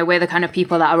said, we're the kind of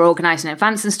people that are organising in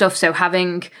advance and stuff, so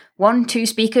having 1-2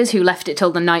 speakers who left it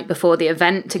till the night before the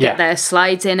event to get their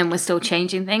slides in and we're still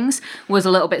changing things was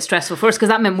a little bit stressful for us, because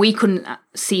that meant we couldn't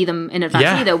see them in advance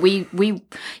either. We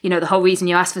the whole reason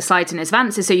you ask for slides in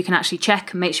advance is so you can actually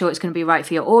check and make sure it's going to be right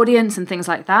for your audience and things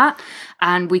like that,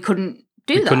 and we couldn't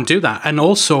do that. And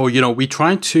also, we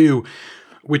tried to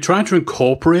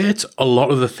incorporate a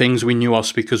lot of the things we knew our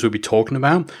speakers would be talking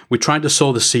about. We tried to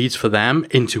sow the seeds for them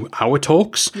into our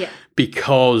talks,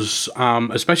 because,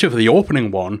 especially for the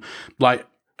opening one, like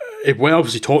if we're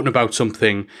obviously talking about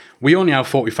something, we only have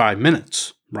 45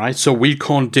 minutes, right? So we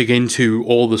can't dig into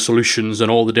all the solutions and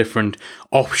all the different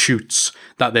offshoots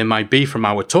that there might be from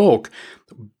our talk.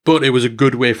 But it was a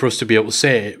good way for us to be able to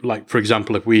say, like, for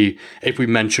example, if we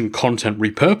mentioned content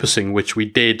repurposing, which we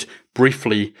did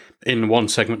briefly in one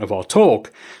segment of our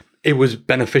talk, it was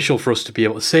beneficial for us to be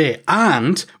able to say,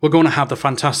 and we're going to have the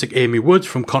fantastic Amy Woods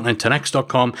from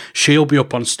content10x.com. She'll be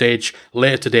up on stage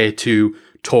later today to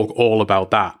talk all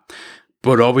about that.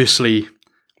 But obviously,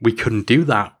 we couldn't do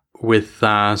that with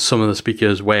some of the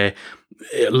speakers, where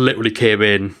it literally came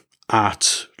in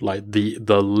at like the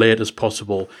latest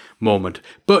possible moment.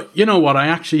 But you know what? I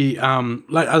actually,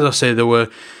 as I say, there were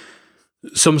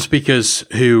some speakers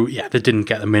who, they didn't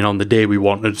get them in on the day we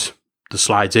wanted the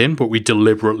slides in, but we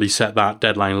deliberately set that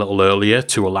deadline a little earlier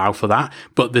to allow for that.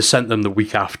 But they sent them the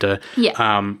week after.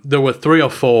 There were 3 or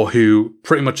 4 who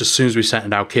pretty much as soon as we sent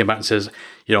it out came back and says,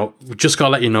 we've just got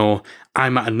to let you know,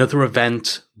 I'm at another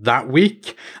event that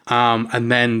week,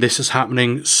 and then this is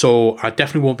happening, so I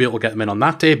definitely won't be able to get them in on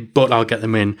that day, but I'll get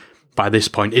them in by this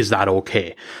point. Is that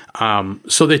okay?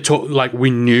 So they took, like, we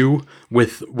knew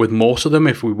with most of them,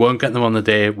 if we weren't getting them on the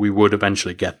day, we would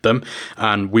eventually get them,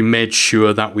 and we made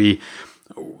sure that we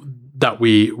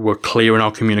were clear in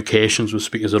our communications with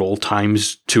speakers at all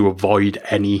times to avoid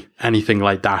anything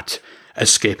like that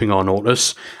escaping our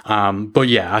notice. But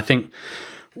yeah, I think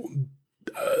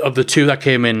of the two that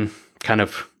came in kind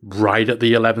of right at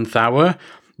the 11th hour,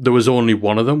 there was only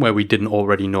one of them where we didn't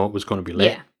already know it was going to be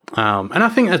late. Yeah. And I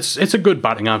think it's a good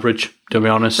batting average, to be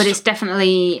honest. But it's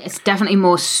definitely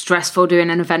more stressful doing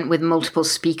an event with multiple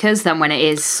speakers than when it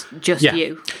is just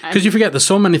you. Because you forget there's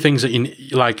so many things that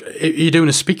you're doing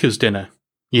a speakers dinner.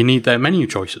 You need their menu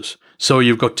choices. So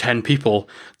you've got 10 people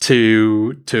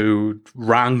to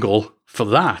wrangle for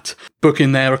that.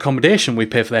 Booking their accommodation, we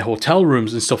pay for their hotel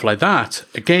rooms and stuff like that.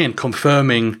 Again,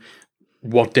 confirming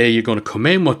what day you're going to come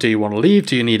in, what day you want to leave.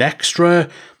 Do you need extra?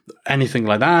 Anything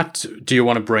like that?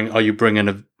 Are you bringing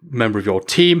a member of your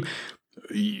team?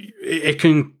 It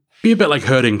can be a bit like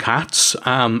herding cats.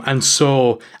 And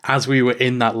so as we were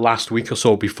in that last week or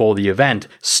so before the event,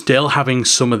 still having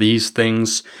some of these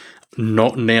things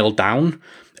not nailed down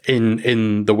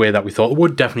in the way that we thought it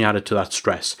would, definitely added to that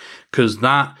stress. Because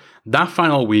that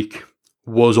final week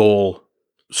was all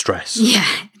stress. Yeah,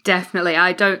 definitely.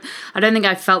 I don't think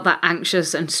I've felt that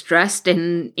anxious and stressed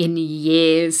in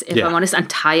years, if I'm honest. I'm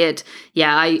tired.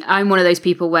 Yeah, I'm one of those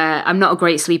people where I'm not a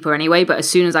great sleeper anyway, but as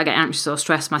soon as I get anxious or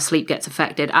stressed, my sleep gets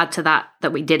affected. Add to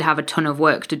that we did have a ton of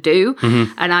work to do,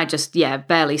 and I just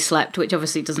barely slept, which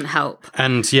obviously doesn't help.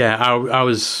 And I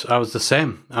was the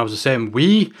same.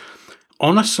 We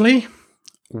honestly,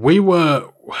 we were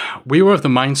of the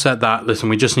mindset that, listen,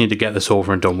 we just need to get this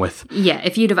over and done with. Yeah,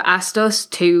 if you'd have asked us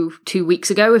two weeks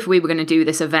ago if we were going to do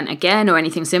this event again or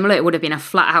anything similar, it would have been a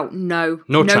flat out no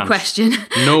chance. Question.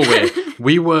 No way.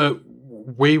 We were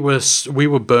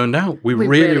burned out. We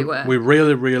really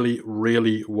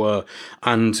were.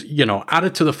 And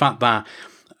added to the fact that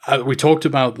we talked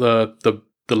about the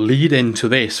lead into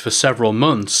this for several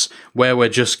months, where we're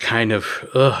just kind of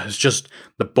it's just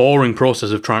the boring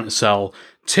process of trying to sell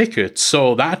tickets.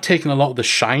 So that had taken a lot of the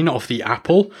shine off the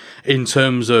apple in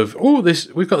terms of,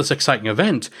 we've got this exciting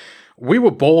event. We were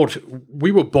bored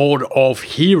of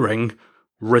hearing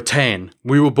retain.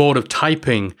 We were bored of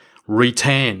typing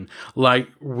retain. Like,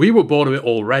 we were bored of it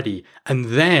already. And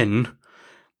then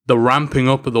the ramping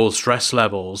up of those stress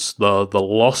levels, the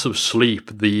loss of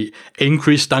sleep, the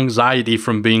increased anxiety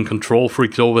from being control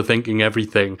freaks, overthinking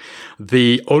everything,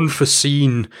 the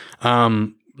unforeseen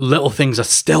little things that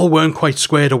still weren't quite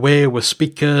squared away with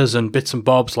speakers and bits and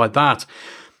bobs like that.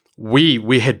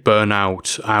 We hit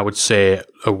burnout, I would say,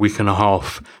 a week and a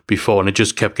half before, and it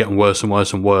just kept getting worse and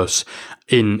worse and worse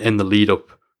in the lead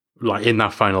up, like in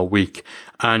that final week.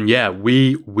 And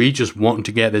we just wanted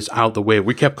to get this out the way.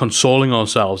 We kept consoling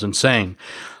ourselves and saying,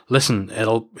 listen,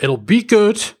 it'll be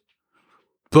good,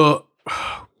 but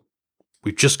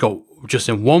we've just got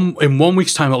in 1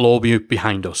 week's time it'll all be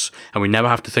behind us and we never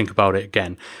have to think about it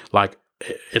again. Like,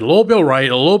 it'll all be all right,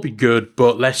 it'll all be good,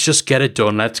 but let's just get it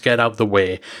done, let's get out the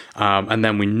way, and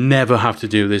then we never have to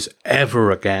do this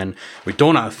ever again. We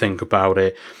don't have to think about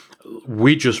it.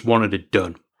 We just wanted it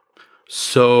done.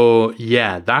 So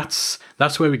yeah, that's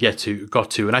where we got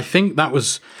to, and I think that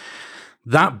was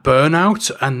that burnout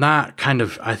and that kind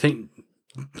of, I think,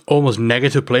 almost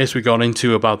negative place we got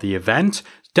into about the event.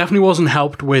 Definitely wasn't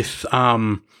helped with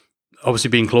obviously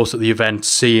being close at the event,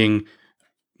 seeing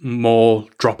more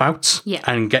dropouts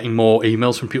and getting more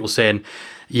emails from people saying,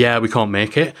 yeah, we can't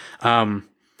make it.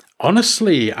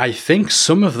 Honestly, I think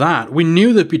some of that, we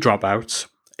knew there'd be dropouts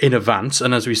in advance,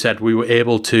 and as we said, we were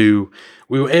able to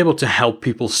help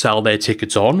people sell their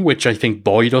tickets on, which I think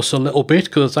buoyed us a little bit,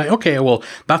 because it's like, okay, well,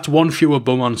 that's one fewer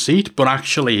bum on seat, but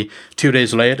actually 2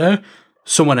 days later,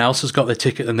 someone else has got their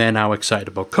ticket and they're now excited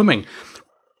about coming.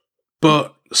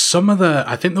 But some of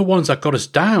I think the ones that got us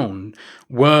down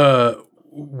were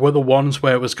the ones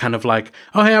where it was kind of like,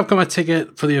 oh, hey, I've got my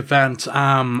ticket for the event.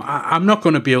 I'm not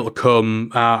going to be able to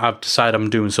come. I've decided I'm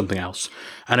doing something else.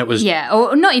 And it was... Yeah,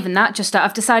 or not even that, just that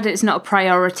I've decided it's not a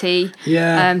priority.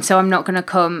 Yeah. So I'm not going to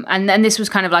come. And then this was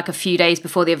kind of like a few days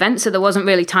before the event, so there wasn't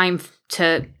really time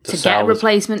to get a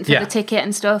replacement for the ticket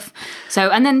and stuff.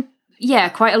 So, and then... Yeah,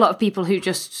 quite a lot of people who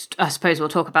just, I suppose we'll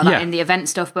talk about that in the event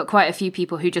stuff, but quite a few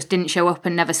people who just didn't show up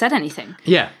and never said anything.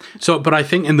 Yeah. So, but I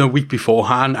think in the week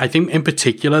beforehand, I think in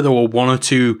particular, there were one or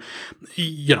two,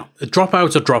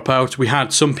 dropouts are dropouts. We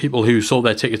had some people who sold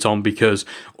their tickets on because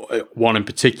one in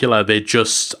particular, they'd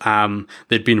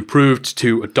been approved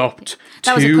to adopt.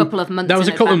 That was a couple of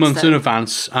months in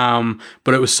advance.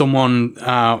 But it was someone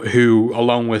who,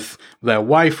 along with their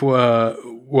wife,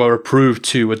 were approved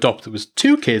to adopt. It was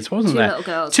two kids, wasn't there?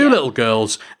 Two little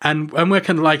girls. And we're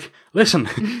kind of like,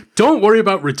 listen, don't worry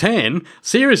about retain.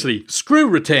 Seriously, screw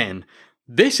retain.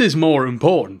 This is more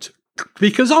important.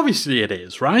 because obviously it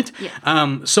is, right?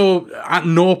 Yeah. So at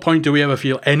no point do we ever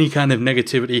feel any kind of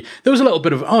negativity. There was a little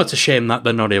bit of, it's a shame that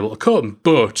they're not able to come,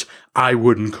 but I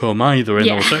wouldn't come either in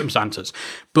those circumstances.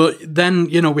 But then,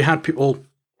 we had people,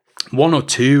 one or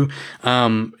two,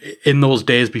 in those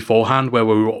days beforehand where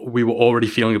we were already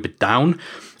feeling a bit down.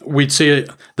 We'd see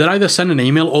they'd either send an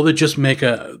email or they'd just make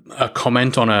a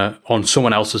comment on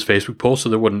someone else's Facebook post, so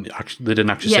they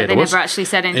didn't actually say to us. Yeah, they never actually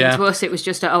said anything to us. It was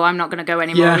just, I'm not going to go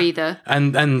anymore either.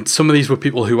 And some of these were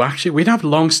people who actually we'd have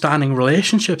long-standing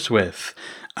relationships with,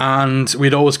 and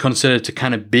we'd always considered to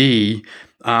kind of be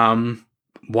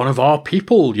one of our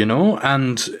people,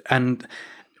 and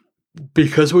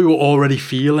because we were already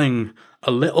feeling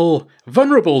a little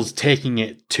vulnerable, taking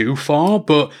it too far,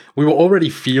 but we were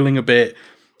already feeling a bit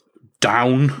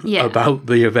down about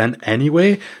the event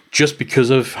anyway, just because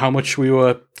of how much we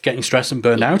were getting stressed and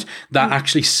burned out, that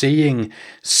actually seeing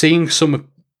some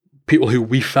people who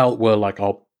we felt were like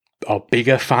our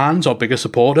bigger fans, our bigger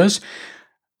supporters,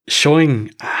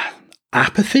 showing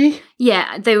apathy.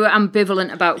 Yeah, they were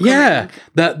ambivalent about coming. Yeah,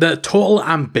 the total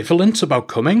ambivalence about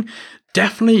coming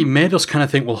definitely made us kind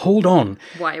of think, well, hold on.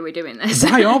 Why are we doing this?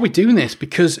 Why are we doing this?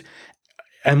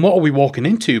 And what are we walking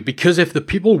into? Because if the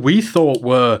people we thought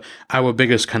were our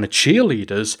biggest kind of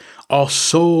cheerleaders are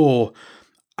so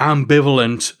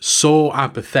ambivalent, so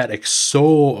apathetic,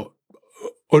 so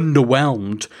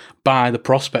underwhelmed by the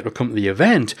prospect of coming to the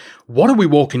event, what are we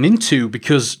walking into?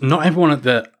 Because not everyone at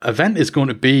the event is going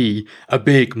to be a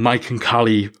big Mike and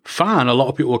Callie fan. A lot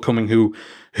of people are coming who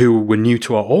were new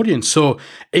to our audience. So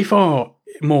if our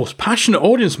most passionate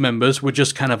audience members were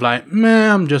just kind of like,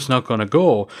 meh, I'm just not going to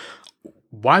go,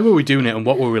 why were we doing it and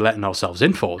what were we letting ourselves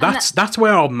in for? That's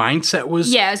where our mindset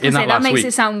was. Yeah, I was going to say, that makes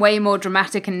it sound way more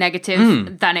dramatic and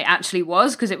negative than it actually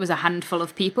was, because it was a handful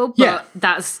of people. But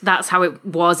that's how it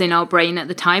was in our brain at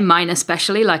the time, mine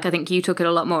especially. Like, I think you took it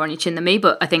a lot more on your chin than me,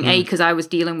 but I think because I was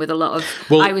dealing with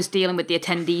I was dealing with the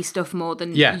attendee stuff more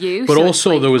than you. But so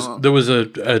also there was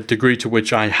a degree to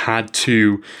which I had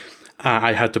to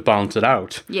balance it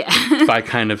out. Yeah. by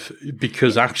kind of,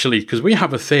 because we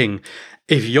have a thing.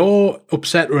 If you're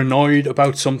upset or annoyed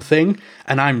about something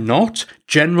and I'm not,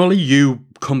 generally you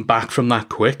come back from that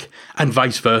quick, and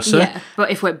vice versa. Yeah, but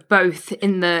if we're both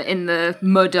in the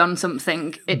mud on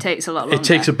something, it takes a lot longer. It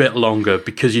takes a bit longer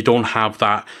because you don't have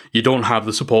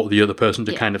the support of the other person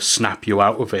to kind of snap you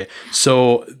out of it.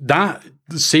 So that,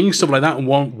 seeing stuff like that, and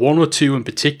one or two in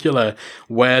particular,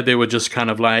 where they were just kind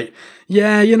of like,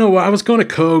 yeah, you know what, I was going to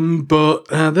come, but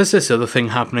there's this other thing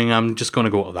happening, I'm just going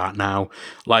to go to that now.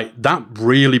 Like, that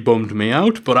really bummed me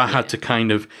out, but I had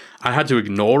to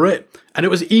ignore it. And it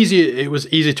was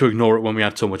easy to ignore it when we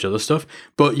had so much other stuff.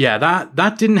 But yeah,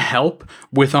 that didn't help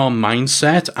with our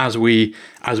mindset as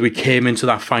we came into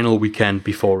that final weekend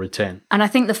before return. And I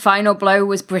think the final blow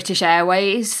was British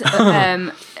Airways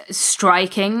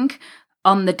striking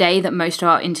on the day that most of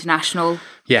our international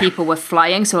people were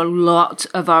flying. So a lot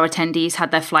of our attendees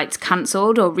had their flights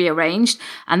cancelled or rearranged.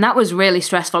 And that was really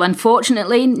stressful.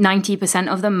 Unfortunately, 90%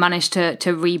 of them managed to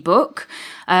rebook.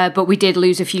 But we did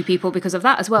lose a few people because of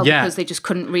that as well, because they just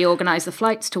couldn't reorganise the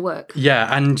flights to work.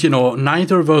 Yeah, and,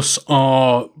 neither of us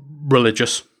are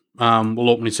religious. We'll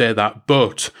openly say that.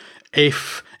 But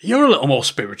if you're a little more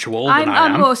spiritual than I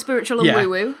am. I'm more spiritual and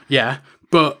woo-woo. Yeah,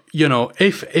 but,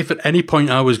 if at any point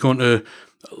I was going to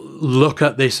look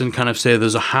at this and kind of say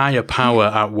there's a higher power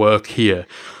at work here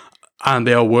and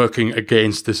they are working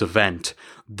against this event,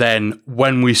 then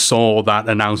when we saw that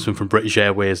announcement from British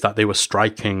Airways that they were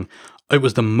striking, it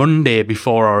was the Monday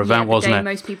before our event, wasn't it?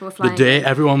 Most people were flying. The day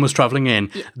everyone was travelling in.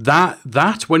 Yeah.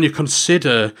 That when you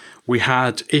consider we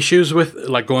had issues with,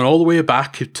 like, going all the way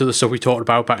back to the stuff we talked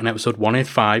about back in episode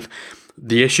 185,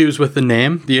 the issues with the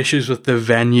name, the issues with the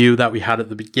venue that we had at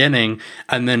the beginning,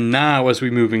 and then now as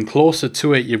we're moving closer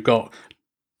to it, you've got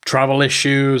travel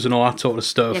issues and all that sort of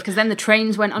stuff. Yeah, because then the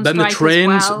trains went on strike as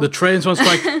well. The trains went on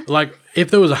strike. Like,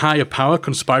 if there was a higher power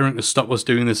conspiring to stop us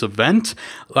doing this event,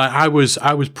 like, I was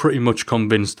pretty much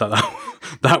convinced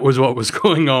that was what was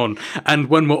going on. And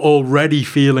when we're already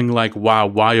feeling like, wow,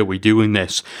 why are we doing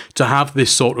this? To have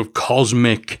this sort of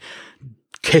cosmic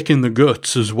kick in the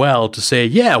guts as well to say,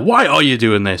 yeah, why are you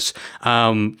doing this?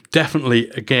 Definitely,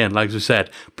 again, like we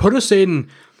said, put us in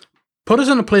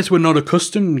a place we're not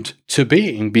accustomed to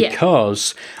being,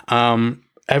 because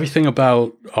everything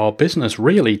about our business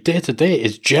really day to day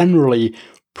is generally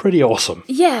pretty awesome.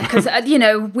 Yeah, because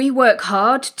we work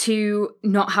hard to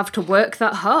not have to work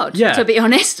that hard. Yeah, to be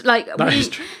honest, like we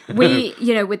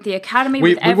with the academy,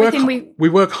 with everything we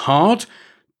work hard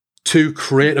to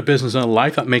create a business and a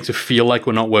life that makes it feel like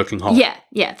we're not working hard.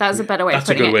 Yeah, that's a better way of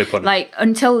putting it. That's a good way of putting it. Like,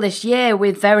 until this year,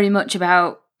 we're very much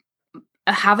about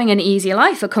having an easy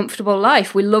life, a comfortable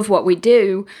life. We love what we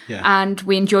do, and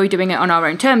we enjoy doing it on our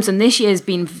own terms. And this year's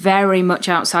been very much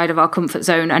outside of our comfort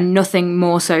zone, and nothing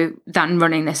more so than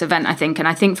running this event, I think. And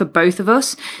I think for both of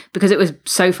us, because it was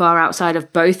so far outside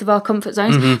of both of our comfort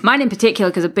zones, mine in particular,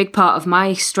 because a big part of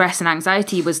my stress and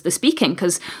anxiety was the speaking.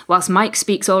 Because whilst Mike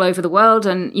speaks all over the world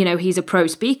and, you know, he's a pro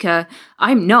speaker,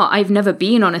 I'm not. I've never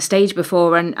been on a stage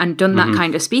before and done that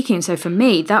kind of speaking. So for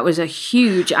me, that was a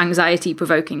huge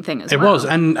anxiety-provoking thing as well. It was.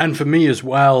 And for me as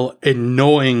well, in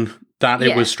knowing that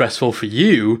it was stressful for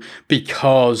you,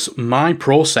 because my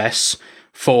process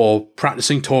for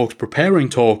practicing talks, preparing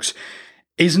talks,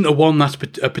 isn't a one that's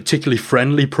a particularly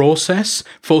friendly process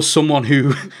for someone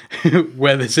who,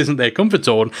 where this isn't their comfort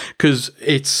zone, because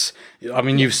it's, I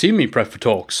mean, you've seen me prep for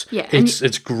talks. Yeah.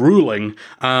 It's grueling.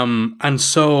 And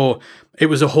so it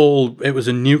was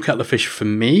a new kettle of fish for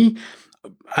me.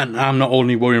 And I'm not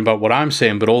only worrying about what I'm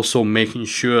saying, but also making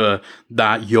sure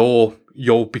that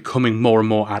you're becoming more and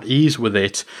more at ease with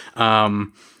it.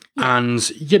 And,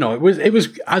 you know, it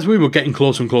was as we were getting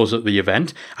closer and closer to the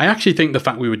event, I actually think the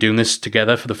fact we were doing this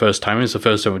together for the first time is the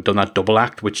first time we've done that double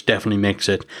act, which definitely makes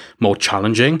it more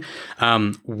challenging.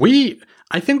 I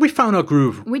think we found our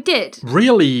groove. We did.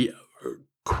 Really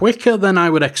quicker than I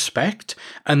would expect.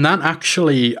 And that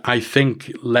actually, I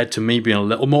think, led to me being a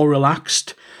little more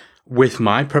relaxed with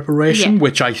my preparation,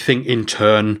 which I think in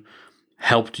turn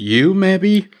helped you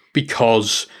maybe,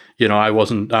 because, you know, I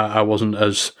wasn't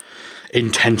as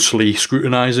intensely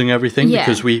scrutinizing everything,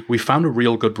 because we found a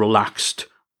real good relaxed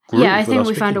group. Yeah, I think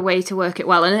we found a way to work it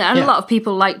well. And a lot of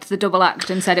people liked the double act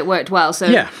and said it worked well.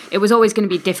 So it was always going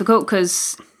to be difficult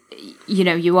because, you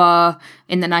know, you are,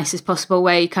 in the nicest possible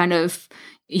way, kind of,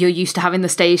 you're used to having the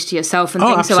stage to yourself and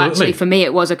things. Absolutely. So actually for me,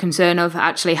 it was a concern of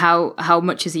actually how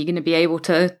much is he going to be able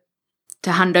to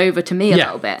hand over to me a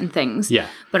little bit and things. Yeah.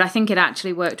 But I think it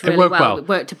actually worked really well. It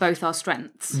worked to both our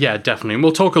strengths. Yeah, definitely. And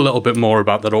we'll talk a little bit more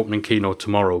about that opening keynote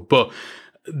tomorrow. But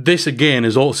this, again,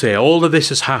 is also, all of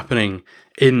this is happening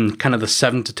in kind of the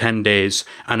 7 to 10 days,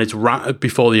 and it's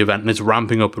before the event, and it's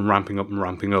ramping up and ramping up and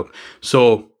ramping up.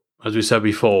 So, as we said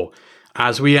before,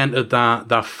 as we entered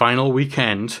that final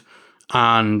weekend,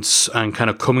 and kind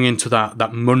of coming into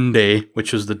that Monday,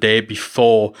 which was the day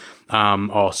before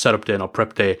our setup day and our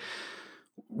prep day,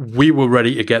 we were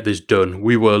ready to get this done.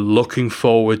 We were looking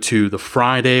forward to the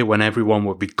Friday when everyone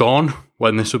would be gone,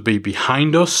 when this would be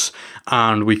behind us,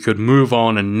 and we could move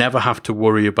on and never have to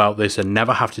worry about this and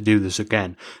never have to do this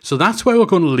again. So that's where we're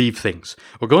going to leave things.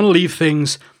 We're going to leave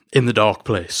things in the dark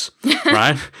place,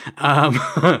 right?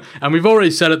 And we've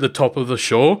already said at the top of the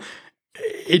show,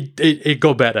 it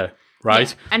got better, right?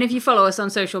 Yeah. And if you follow us on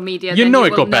social media, you then know you it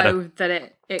will got better. know that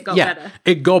it got better.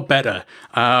 It got better.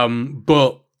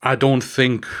 But I don't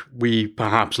think we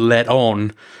perhaps let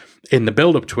on in the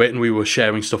build-up to it, and we were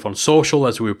sharing stuff on social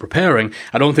as we were preparing.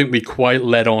 I don't think we quite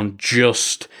let on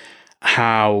just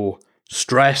how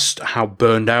stressed, how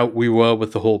burned out we were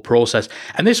with the whole process.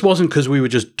 And this wasn't because we were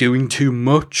just doing too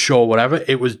much or whatever.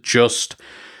 It was just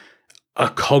a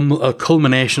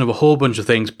culmination of a whole bunch of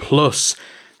things, plus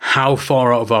how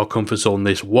far out of our comfort zone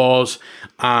this was,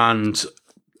 and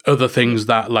other things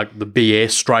that, like the BA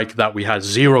strike, that we had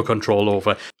zero control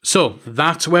over. So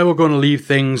that's where we're going to leave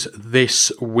things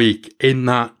this week, in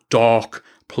that dark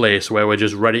place where we're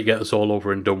just ready to get this all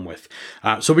over and done with.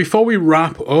 So before we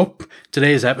wrap up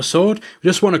today's episode, we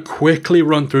just want to quickly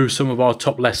run through some of our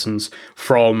top lessons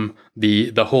from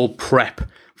the whole prep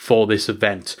for this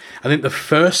event. I think the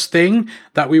first thing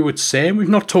that we would say, and we've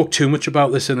not talked too much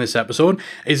about this in this episode,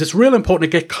 is it's real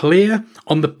important to get clear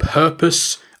on the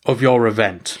purpose of your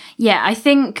event. Yeah, I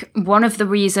think one of the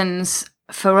reasons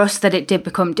for us that it did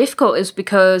become difficult is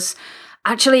because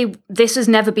actually this has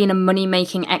never been a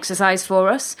money-making exercise for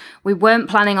us. We weren't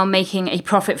planning on making a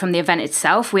profit from the event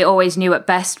itself. We always knew at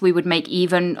best we would make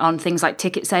even on things like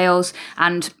ticket sales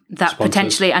and that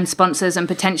potentially, and sponsors, and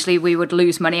potentially we would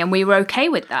lose money, and we were okay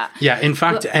with that. Yeah, in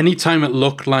fact, anytime it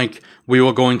looked like we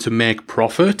were going to make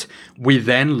profit, we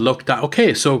then looked at,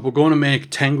 okay, so we're going to make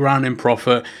 10 grand in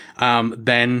profit,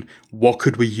 then what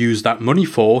could we use that money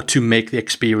for to make the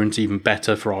experience even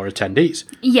better for our attendees?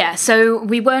 Yeah, so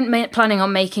we weren't planning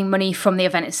on making money from the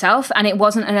event itself, and it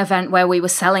wasn't an event where we were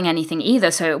selling anything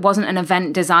either. So it wasn't an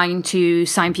event designed to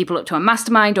sign people up to a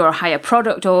mastermind or a higher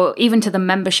product or even to the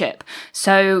membership.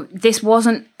 So this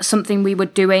wasn't something we were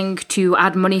doing to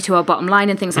add money to our bottom line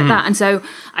and things like that. And so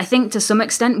I think to some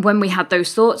extent when we had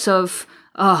those thoughts of,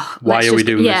 why are we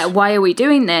doing this? Yeah, why are we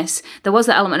doing this? There was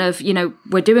the element of,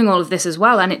 we're doing all of this as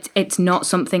well, and it's not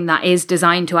something that is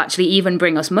designed to actually even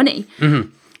bring us money.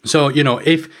 Mm-hmm. So,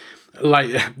 if,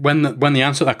 like, when the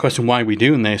answer to that question, why are we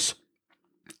doing this,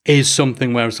 is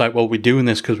something where it's like, well, we're doing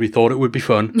this because we thought it would be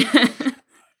fun,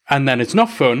 and then it's not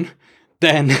fun,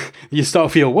 then you start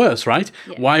to feel worse, right?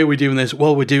 Yeah. Why are we doing this?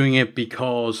 Well, we're doing it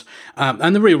because,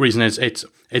 and the real reason is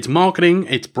it's marketing,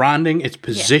 it's branding, it's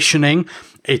positioning,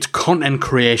 it's content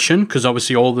creation, because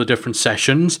obviously all the different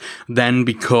sessions then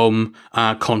become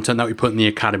content that we put in the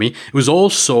academy. It was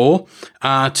also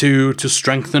to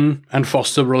strengthen and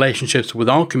foster relationships with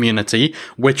our community,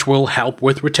 which will help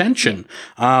with retention.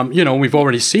 We've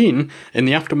already seen in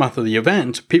the aftermath of the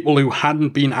event, people who hadn't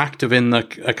been active in the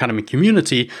academy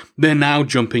community, they're now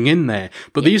jumping in there.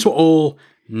 But these were all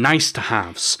nice to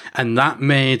haves, and that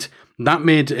made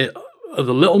it a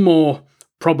little more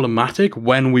problematic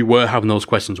when we were having those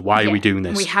questions. Why are we doing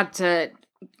this? We had to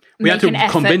make an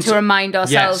effort to remind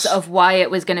ourselves of why it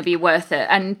was going to be worth it.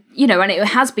 And, and it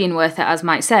has been worth it, as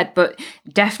Mike said, but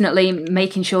definitely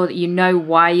making sure that you know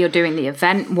why you're doing the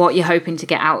event, what you're hoping to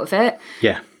get out of it.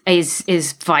 Yeah.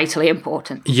 Is vitally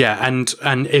important. Yeah, and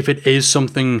if it is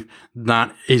something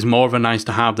that is more of a nice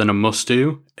to have than a must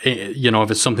do,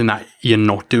 if it's something that you're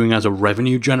not doing as a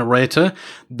revenue generator,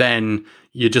 then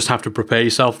you just have to prepare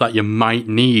yourself that you might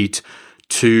need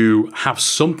to have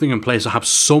something in place, or have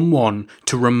someone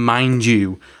to remind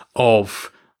you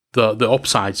of the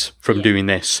upsides from doing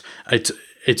this.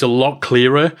 It's a lot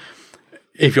clearer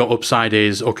if your upside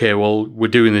is, okay, well, we're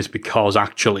doing this because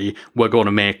actually we're going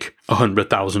to make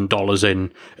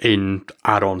 $100,000 in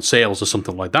add-on sales or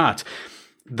something like that.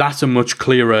 That's a much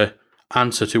clearer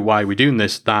answer to why we're doing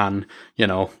this than,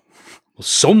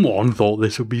 someone thought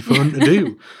this would be fun to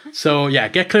do. So yeah,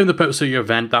 get clear on the purpose of your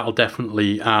event. That'll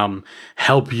definitely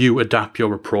help you adapt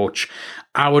your approach.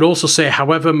 I would also say,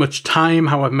 however much time,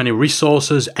 however many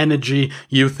resources, energy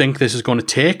you think this is going to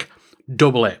take,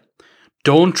 double it.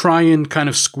 Don't try and kind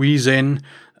of squeeze in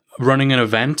running an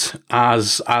event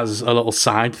as a little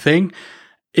side thing.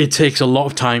 It takes a lot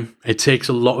of time. It takes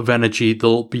a lot of energy.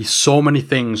 There'll be so many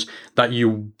things that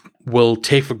you will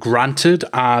take for granted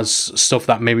as stuff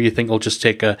that maybe you think will just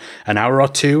take an hour or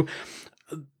two.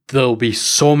 There'll be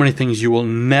so many things you will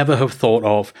never have thought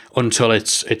of until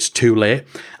it's too late.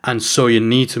 And so you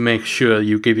need to make sure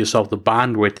you give yourself the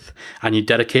bandwidth, and you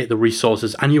dedicate the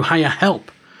resources, and you hire help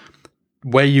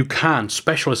where you can.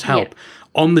 Specialist help.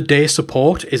 Yeah. On the day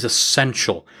support is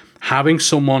essential. Having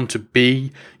someone to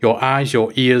be your eyes,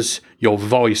 your ears, your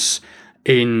voice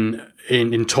in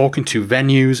talking to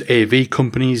venues, AV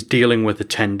companies, dealing with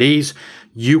attendees.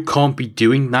 You can't be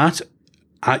doing that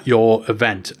at your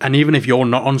event. And even if you're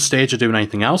not on stage or doing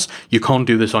anything else, you can't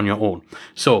do this on your own.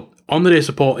 So on the day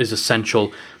support is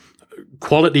essential.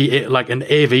 Quality, like an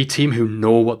AV team who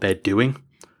know what they're doing.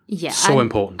 Yeah. So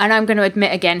important. And I'm going to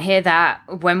admit again here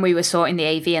that when we were sorting the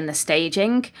AV and the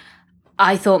staging,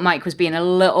 I thought Mike was being a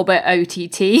little bit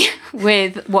OTT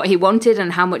with what he wanted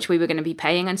and how much we were going to be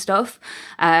paying and stuff.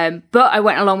 But I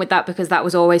went along with that because that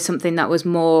was always something that was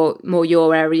more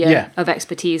your area of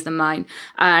expertise than mine.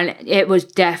 And it was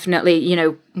definitely,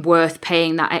 worth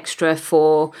paying that extra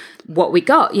for what we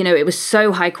got. It was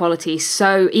so high quality.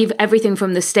 So everything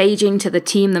from the staging to the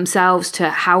team themselves to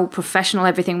how professional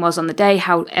everything was on the day,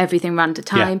 how everything ran to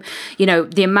time. Yeah.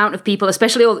 The amount of people,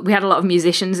 especially we had a lot of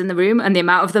musicians in the room, and the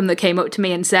amount of them that came up to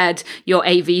me and said, your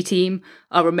AV team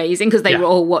are amazing, because they were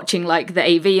all watching like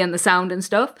the AV and the sound and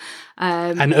stuff.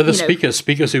 And other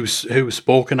speakers who've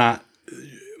spoken at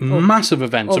massive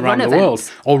events around the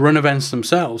world, or run events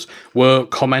themselves, were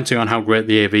commenting on how great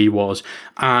the AV was.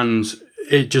 And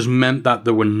it just meant that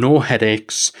there were no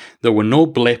headaches, there were no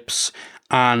blips.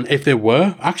 And if there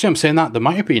were, actually, I'm saying that there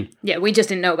might have been. Yeah, we just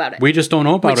didn't know about it. We just don't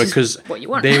know about it because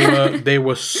they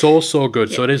were so good.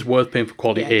 Yeah. So it is worth paying for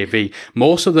quality AV.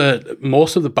 Most of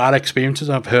the bad experiences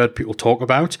I've heard people talk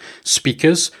about,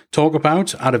 speakers talk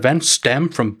about at events, stem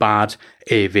from bad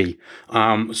AV.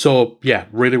 So yeah,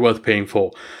 really worth paying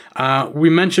for. We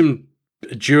mentioned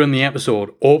during the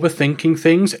episode, overthinking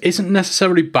things isn't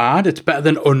necessarily bad. It's better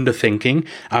than underthinking.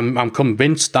 I'm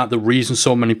convinced that the reason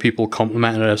so many people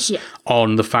complimented us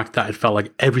on the fact that it felt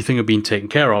like everything had been taken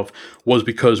care of was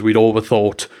because we'd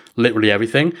overthought literally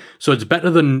everything. So it's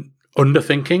better than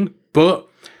underthinking, but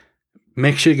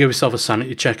make sure you give yourself a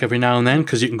sanity check every now and then,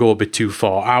 because you can go a bit too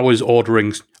far. I was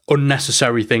ordering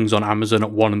unnecessary things on Amazon at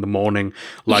 1 a.m,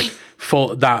 like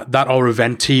for that our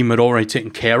event team had already taken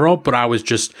care of, but I was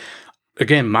just,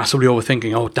 again, massively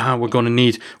overthinking. Oh, damn, we're going to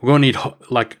need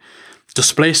like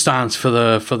display stands for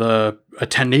the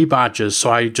attendee badges,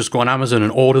 so I just go on Amazon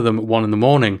and order them at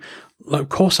 1 a.m. Of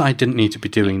course, I didn't need to be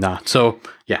doing that. So,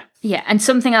 yeah. Yeah, and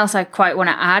something else I quite want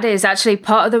to add is actually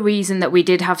part of the reason that we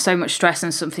did have so much stress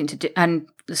and something to do and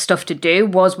stuff to do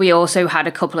was we also had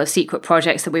a couple of secret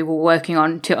projects that we were working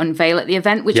on to unveil at the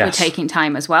event, which were taking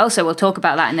time as well. So we'll talk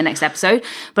about that in the next episode.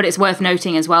 But it's worth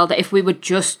noting as well that if we were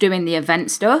just doing the event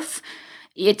stuff,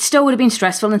 it still would have been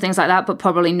stressful and things like that, but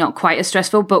probably not quite as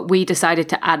stressful. But we decided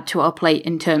to add to our plate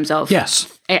in terms of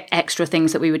extra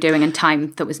things that we were doing and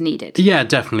time that was needed. Yeah,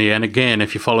 definitely. And again,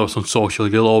 if you follow us on social,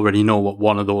 you'll already know what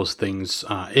one of those things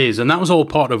is. And that was all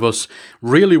part of us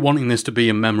really wanting this to be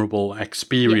a memorable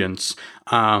experience.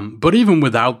 Yeah. But even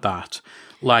without that,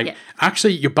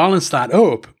 actually, you balance that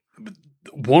up.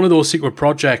 One of those secret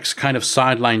projects kind of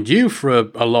sidelined you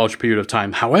for a large period of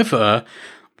time. However,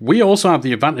 we also have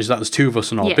the advantage that there's two of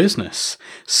us in our business.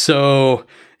 So,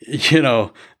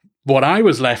 what I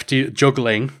was left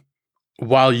juggling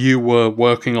while you were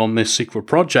working on this secret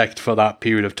project for that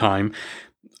period of time,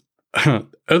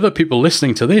 other people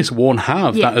listening to this won't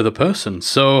have that other person.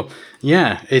 So,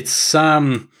 it's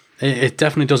it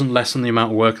definitely doesn't lessen the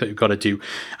amount of work that you've got to do.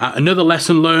 Another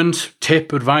lesson learned,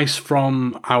 tip, advice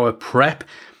from our prep,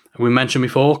 we mentioned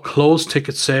before, close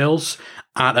ticket sales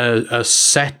at a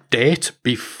set date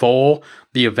before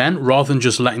the event rather than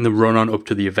just letting them run on up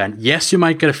to the event. Yes, you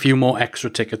might get a few more extra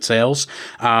ticket sales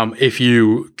if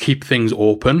you keep things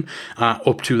open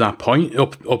up to that point,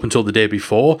 up until the day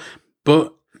before,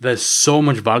 but there's so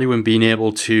much value in being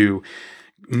able to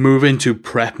move into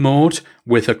prep mode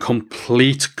with a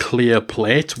complete clear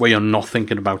plate where you're not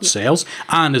thinking about sales.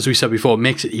 And as we said before, it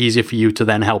makes it easier for you to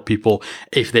then help people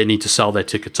if they need to sell their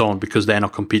tickets on because they're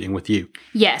not competing with you.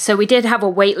 Yeah, so we did have a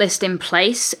wait list in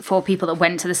place for people that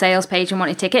went to the sales page and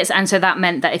wanted tickets. And so that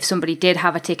meant that if somebody did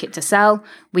have a ticket to sell,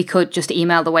 we could just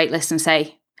email the wait list and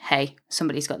say, hey,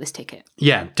 somebody's got this ticket.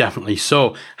 Yeah, definitely.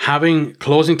 So having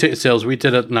closing ticket sales, we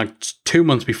did it 2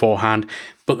 months beforehand,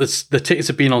 but the tickets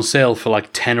have been on sale for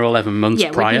 10 or 11 months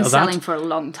prior to that. We've been selling for a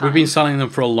long time. We've been selling them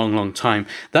for a long, long time.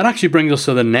 That actually brings us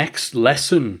to the next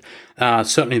lesson.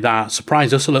 Certainly that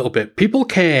surprised us a little bit. People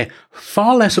care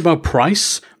far less about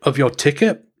price of your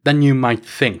ticket than you might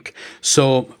think.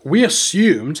 So we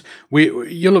assumed,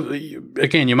 you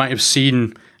might have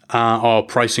seen our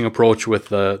pricing approach with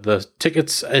the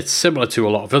tickets. It's similar to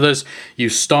a lot of others. You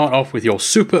start off with your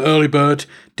super early bird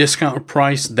discounted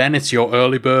price, then it's your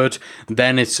early bird,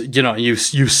 then it's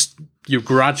you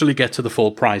gradually get to the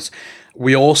full price.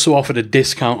 We also offered a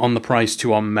discount on the price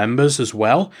to our members as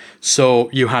well. So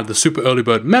you had the super early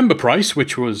bird member price,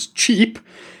 which was cheap.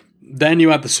 Then you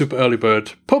had the super early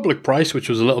bird public price, which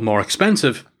was a little more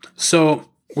expensive. So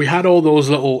we had all those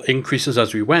little increases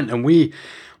as we went, and we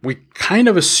kind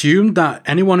of assumed that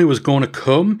anyone who was going to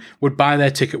come would buy their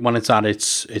ticket when it's at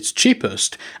its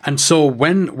cheapest. And so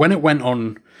when it went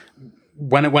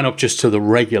up just to the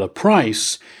regular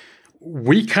price,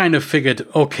 we kind of figured,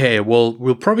 okay, well,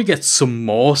 we'll probably get some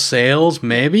more sales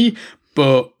maybe,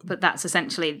 but that's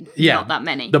essentially not that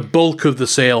many. The bulk of the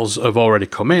sales have already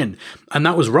come in, and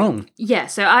that was wrong. Yeah,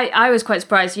 so I was quite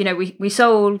surprised. We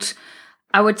sold,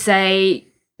 I would say,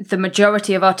 the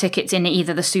majority of our tickets in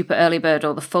either the super early bird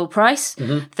or the full price.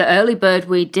 Mm-hmm. The early bird,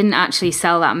 we didn't actually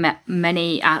sell that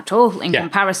many at all in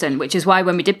comparison, which is why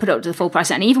when we did put it up to the full price,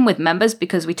 and even with members,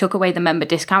 because we took away the member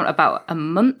discount about a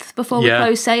month before we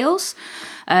closed sales,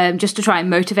 just to try and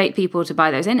motivate people to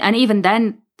buy those in. And even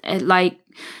then,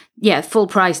 full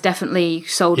price definitely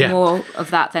sold more of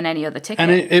that than any other ticket.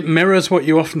 And it mirrors what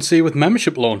you often see with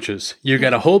membership launches. You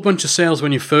get a whole bunch of sales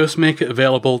when you first make it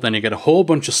available, then you get a whole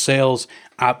bunch of sales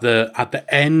at the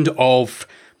end of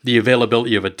the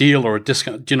availability of a deal or a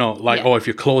discount, or if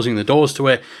you're closing the doors to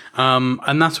it.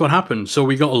 And that's what happened. So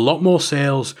we got a lot more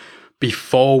sales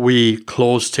before we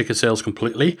closed ticket sales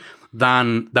completely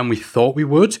than we thought we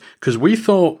would, because we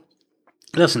thought,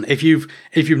 listen, if you've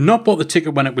not bought the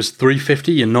ticket when it was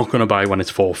 $350, you're not going to buy when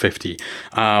it's $450,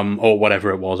 or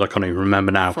whatever it was. I can't even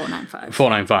remember now.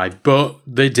 $495. But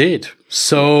they did.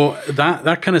 So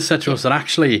that kind of said to us that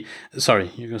actually,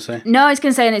 sorry, you were going to say? No, I was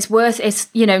going to say, and it's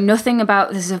nothing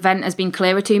about this event has been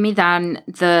clearer to me than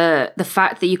the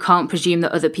fact that you can't presume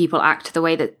that other people act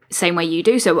the same way you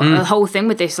do. So the whole thing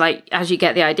with this, as you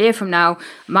get the idea from now,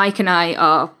 Mike and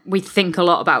I we think a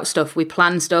lot about stuff, we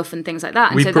plan stuff and things like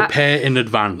that. And we prepare in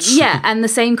advance. Yeah, and the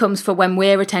same comes for when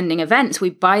we're attending events. We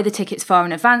buy the tickets far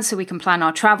in advance so we can plan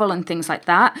our travel and things like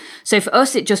that. So for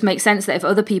us, it just makes sense that if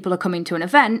other people are coming to an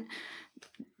event,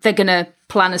 they're going to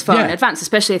plan as far in advance,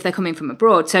 especially if they're coming from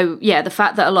abroad. So, the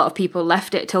fact that a lot of people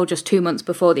left it till just 2 months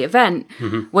before the event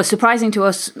was surprising to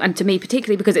us, and to me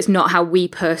particularly, because it's not how we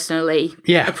personally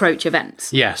approach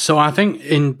events. Yeah, so I think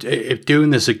if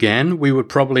doing this again, we would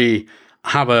probably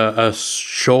have a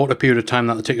shorter period of time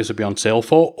that the tickets would be on sale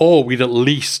for, or we'd at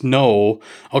least know,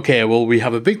 okay, well, we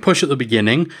have a big push at the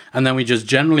beginning, and then we just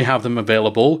generally have them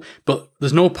available, but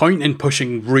there's no point in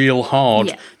pushing real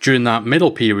hard during that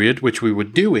middle period, which we were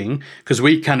doing, because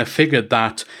we kind of figured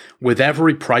that with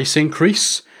every price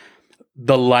increase,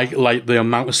 the the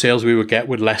amount of sales we would get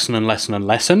would lessen and lessen and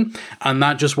lessen, and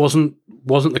that just wasn't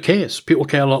the case. People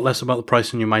care a lot less about the price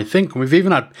than you might think. And we've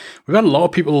had a lot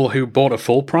of people who bought a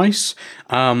full price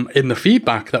in the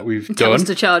feedback that we've Tell done. us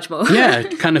to charge more.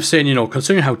 Kind of saying,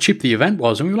 considering how cheap the event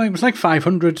was, and we were like, it was like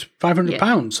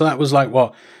 £500. So that was like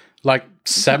what, like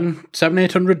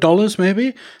 $800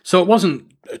 maybe. So it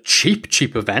wasn't a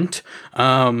cheap event.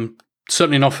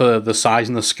 Certainly not for the size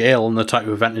and the scale and the type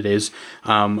of event it is.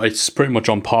 It's pretty much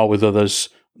on par with others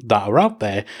that are out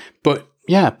there. But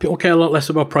yeah, people care a lot less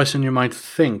about price than you might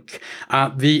think.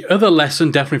 The other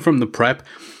lesson, definitely from the prep,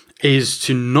 is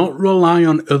to not rely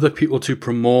on other people to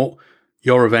promote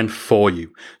your event for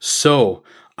you. So,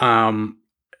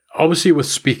 obviously with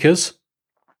speakers,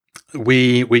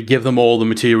 we give them all the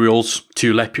materials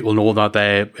to let people know that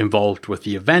they're involved with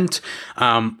the event.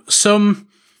 Some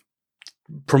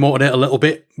promoted it a little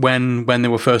bit when they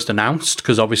were first announced,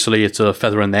 because obviously it's a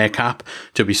feather in their cap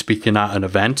to be speaking at an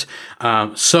event.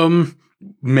 Some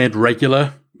made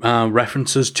regular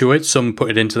references to it. Some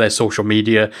put it into their social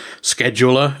media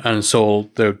scheduler, and so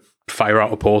they'd fire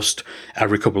out a post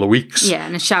every couple of weeks. Yeah,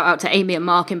 and a shout out to Amy and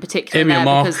Mark in particular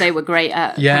because they were great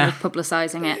at kind of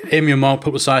publicising it. Amy and Mark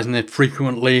publicising it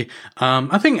frequently.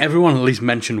 I think everyone at least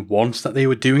mentioned once that they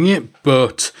were doing it,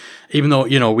 but even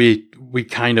though, we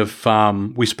kind of,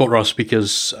 we spoke to our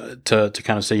speakers to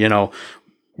kind of say,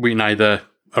 we can either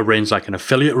arrange like an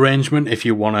affiliate arrangement if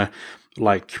you want to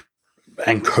like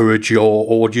encourage your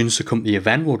audience to come to the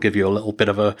event. We'll give you a little bit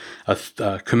of a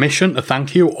commission, a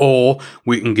thank you, or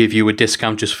we can give you a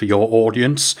discount just for your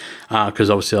audience, because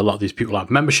obviously a lot of these people have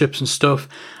memberships and stuff.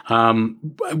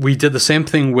 We did the same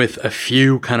thing with a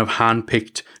few kind of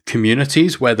hand-picked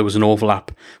communities where there was an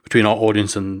overlap between our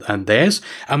audience and theirs,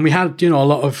 and we had a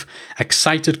lot of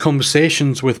excited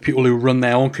conversations with people who run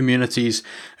their own communities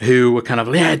who were kind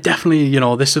of definitely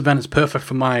this event is perfect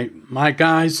for my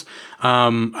guys,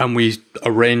 and we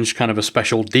arranged kind of a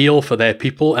special deal for their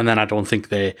people, and then I don't think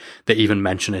they even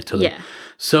mention it to them.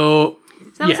 So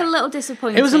that was a little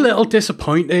disappointing. It was a little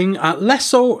disappointing. Less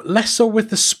so with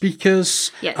the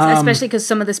speakers. Yeah, especially because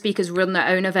some of the speakers run their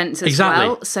own events as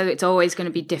well, so it's always going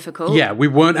to be difficult. Yeah, we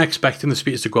weren't expecting the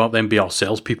speakers to go out there and be our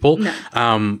salespeople.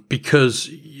 No. Because,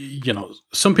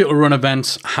 some people who run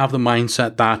events have the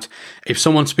mindset that if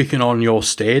someone's speaking on your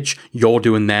stage, you're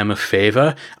doing them a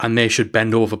favour, and they should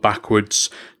bend over backwards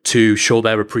to show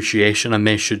their appreciation, and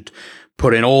they should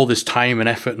put in all this time and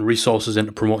effort and resources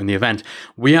into promoting the event.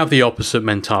 We have the opposite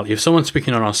mentality. If someone's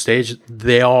speaking on our stage,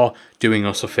 they are doing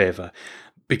us a favour.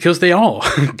 Because they are.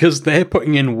 Because they're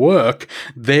putting in work.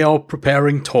 They are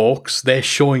preparing talks. They're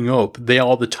showing up. They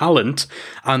are the talent.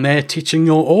 And they're teaching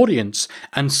your audience.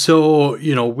 And so,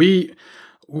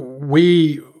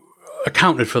 we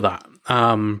accounted for that.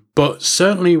 But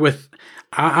certainly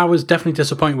I was definitely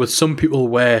disappointed with some people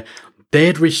where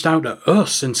they'd reached out to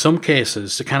us in some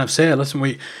cases to kind of say,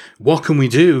 listen, what can we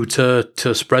do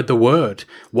to spread the word?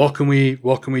 What can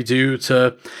we do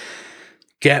to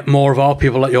get more of our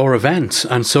people at your event?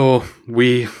 And so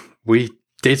we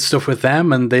did stuff with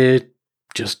them, and they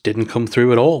just didn't come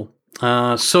through at all.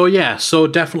 So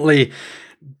definitely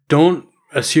don't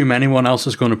assume anyone else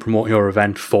is going to promote your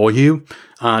event for you.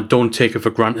 Don't take it for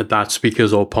granted that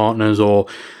speakers or partners or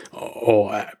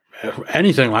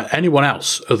anything like anyone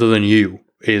else other than you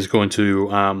is going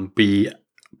to be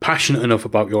passionate enough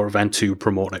about your event to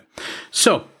promote it.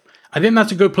 So I think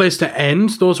that's a good place to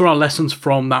end. Those are our lessons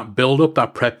from that build-up,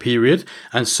 that prep period.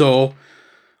 And so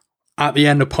at the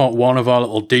end of part one of our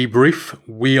little debrief,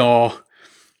 we are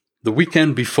the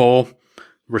weekend before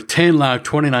Retain Loud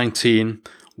 2019.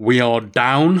 We are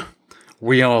down.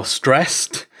 We are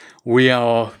stressed. We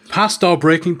are past our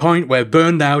breaking point. We're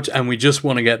burned out, and we just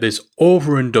want to get this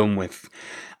over and done with.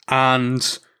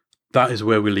 And that is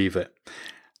where we leave it.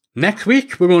 Next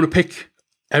week, we're going to pick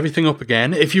everything up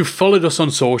again. If you've followed us on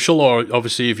social, or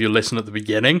obviously if you listen at the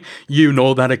beginning, you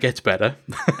know that it gets better.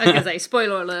 I was going to say,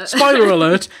 spoiler alert. Spoiler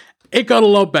alert. It got a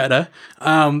lot better.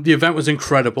 The event was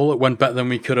incredible. It went better than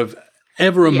we could have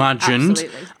ever imagined.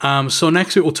 So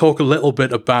next week we'll talk a little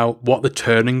bit about what the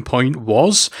turning point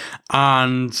was,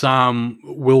 and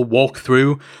we'll walk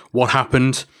through what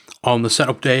happened on the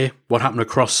setup day, what happened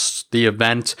across the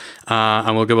event,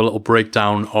 and we'll give a little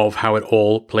breakdown of how it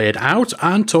all played out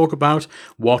and talk about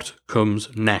what comes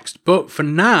next. But for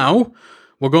now,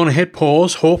 we're going to hit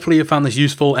pause. Hopefully you found this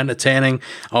useful, entertaining,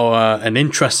 or an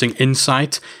interesting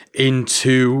insight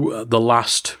into the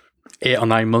last 8 or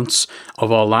 9 months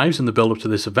of our lives in the build-up to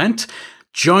this event.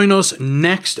 Join us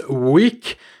next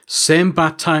week. Same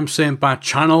bat time, same bat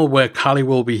channel, where Callie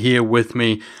will be here with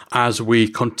me as we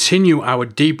continue our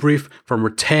debrief from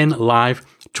Retain Live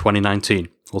 2019.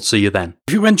 We'll see you then.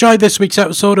 If you enjoyed this week's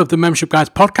episode of the Membership Guys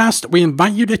podcast, we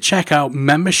invite you to check out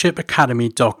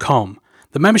membershipacademy.com.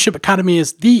 The Membership Academy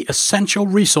is the essential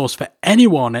resource for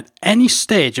anyone at any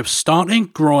stage of starting,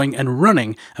 growing, and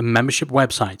running a membership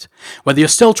website. Whether you're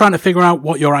still trying to figure out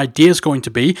what your idea is going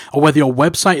to be, or whether your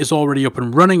website is already up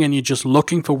and running and you're just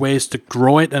looking for ways to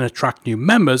grow it and attract new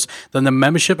members, then the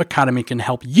Membership Academy can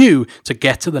help you to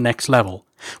get to the next level.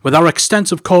 With our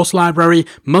extensive course library,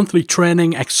 monthly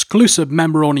training, exclusive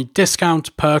member-only discounts,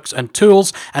 perks and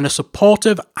tools, and a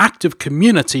supportive, active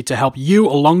community to help you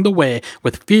along the way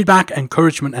with feedback,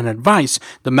 encouragement and advice,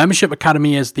 the Membership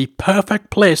Academy is the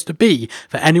perfect place to be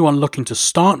for anyone looking to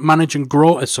start, manage and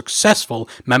grow a successful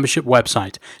membership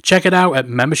website. Check it out at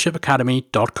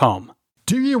membershipacademy.com.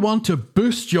 Do you want to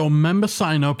boost your member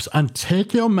signups and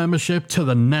take your membership to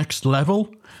the next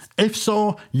level? If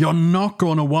so, you're not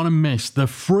going to want to miss the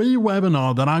free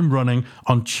webinar that I'm running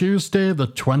on Tuesday, the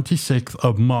 26th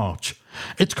of March.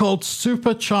 It's called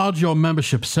Supercharge Your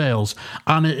Membership Sales,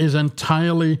 and it is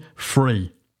entirely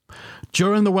free.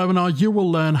 During the webinar, you will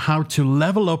learn how to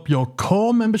level up your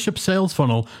core membership sales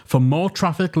funnel for more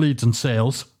traffic, leads, and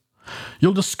sales.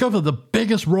 You'll discover the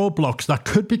biggest roadblocks that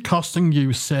could be costing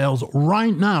you sales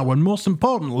right now, and most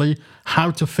importantly, how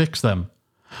to fix them.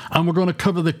 And we're going to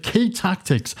cover the key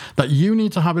tactics that you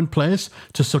need to have in place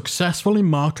to successfully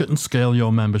market and scale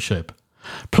your membership.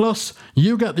 Plus,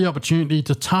 you get the opportunity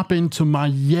to tap into my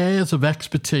years of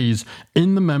expertise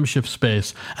in the membership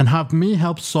space and have me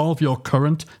help solve your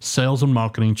current sales and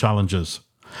marketing challenges.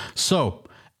 So,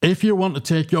 if you want to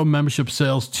take your membership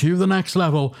sales to the next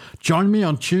level, join me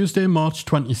on Tuesday, March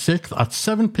 26th at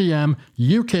 7 p.m.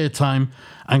 UK time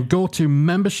and go to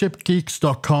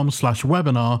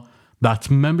membershipgeeks.com/webinar. That's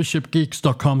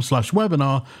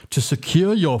membershipgeeks.com/webinar to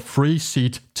secure your free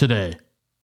seat today.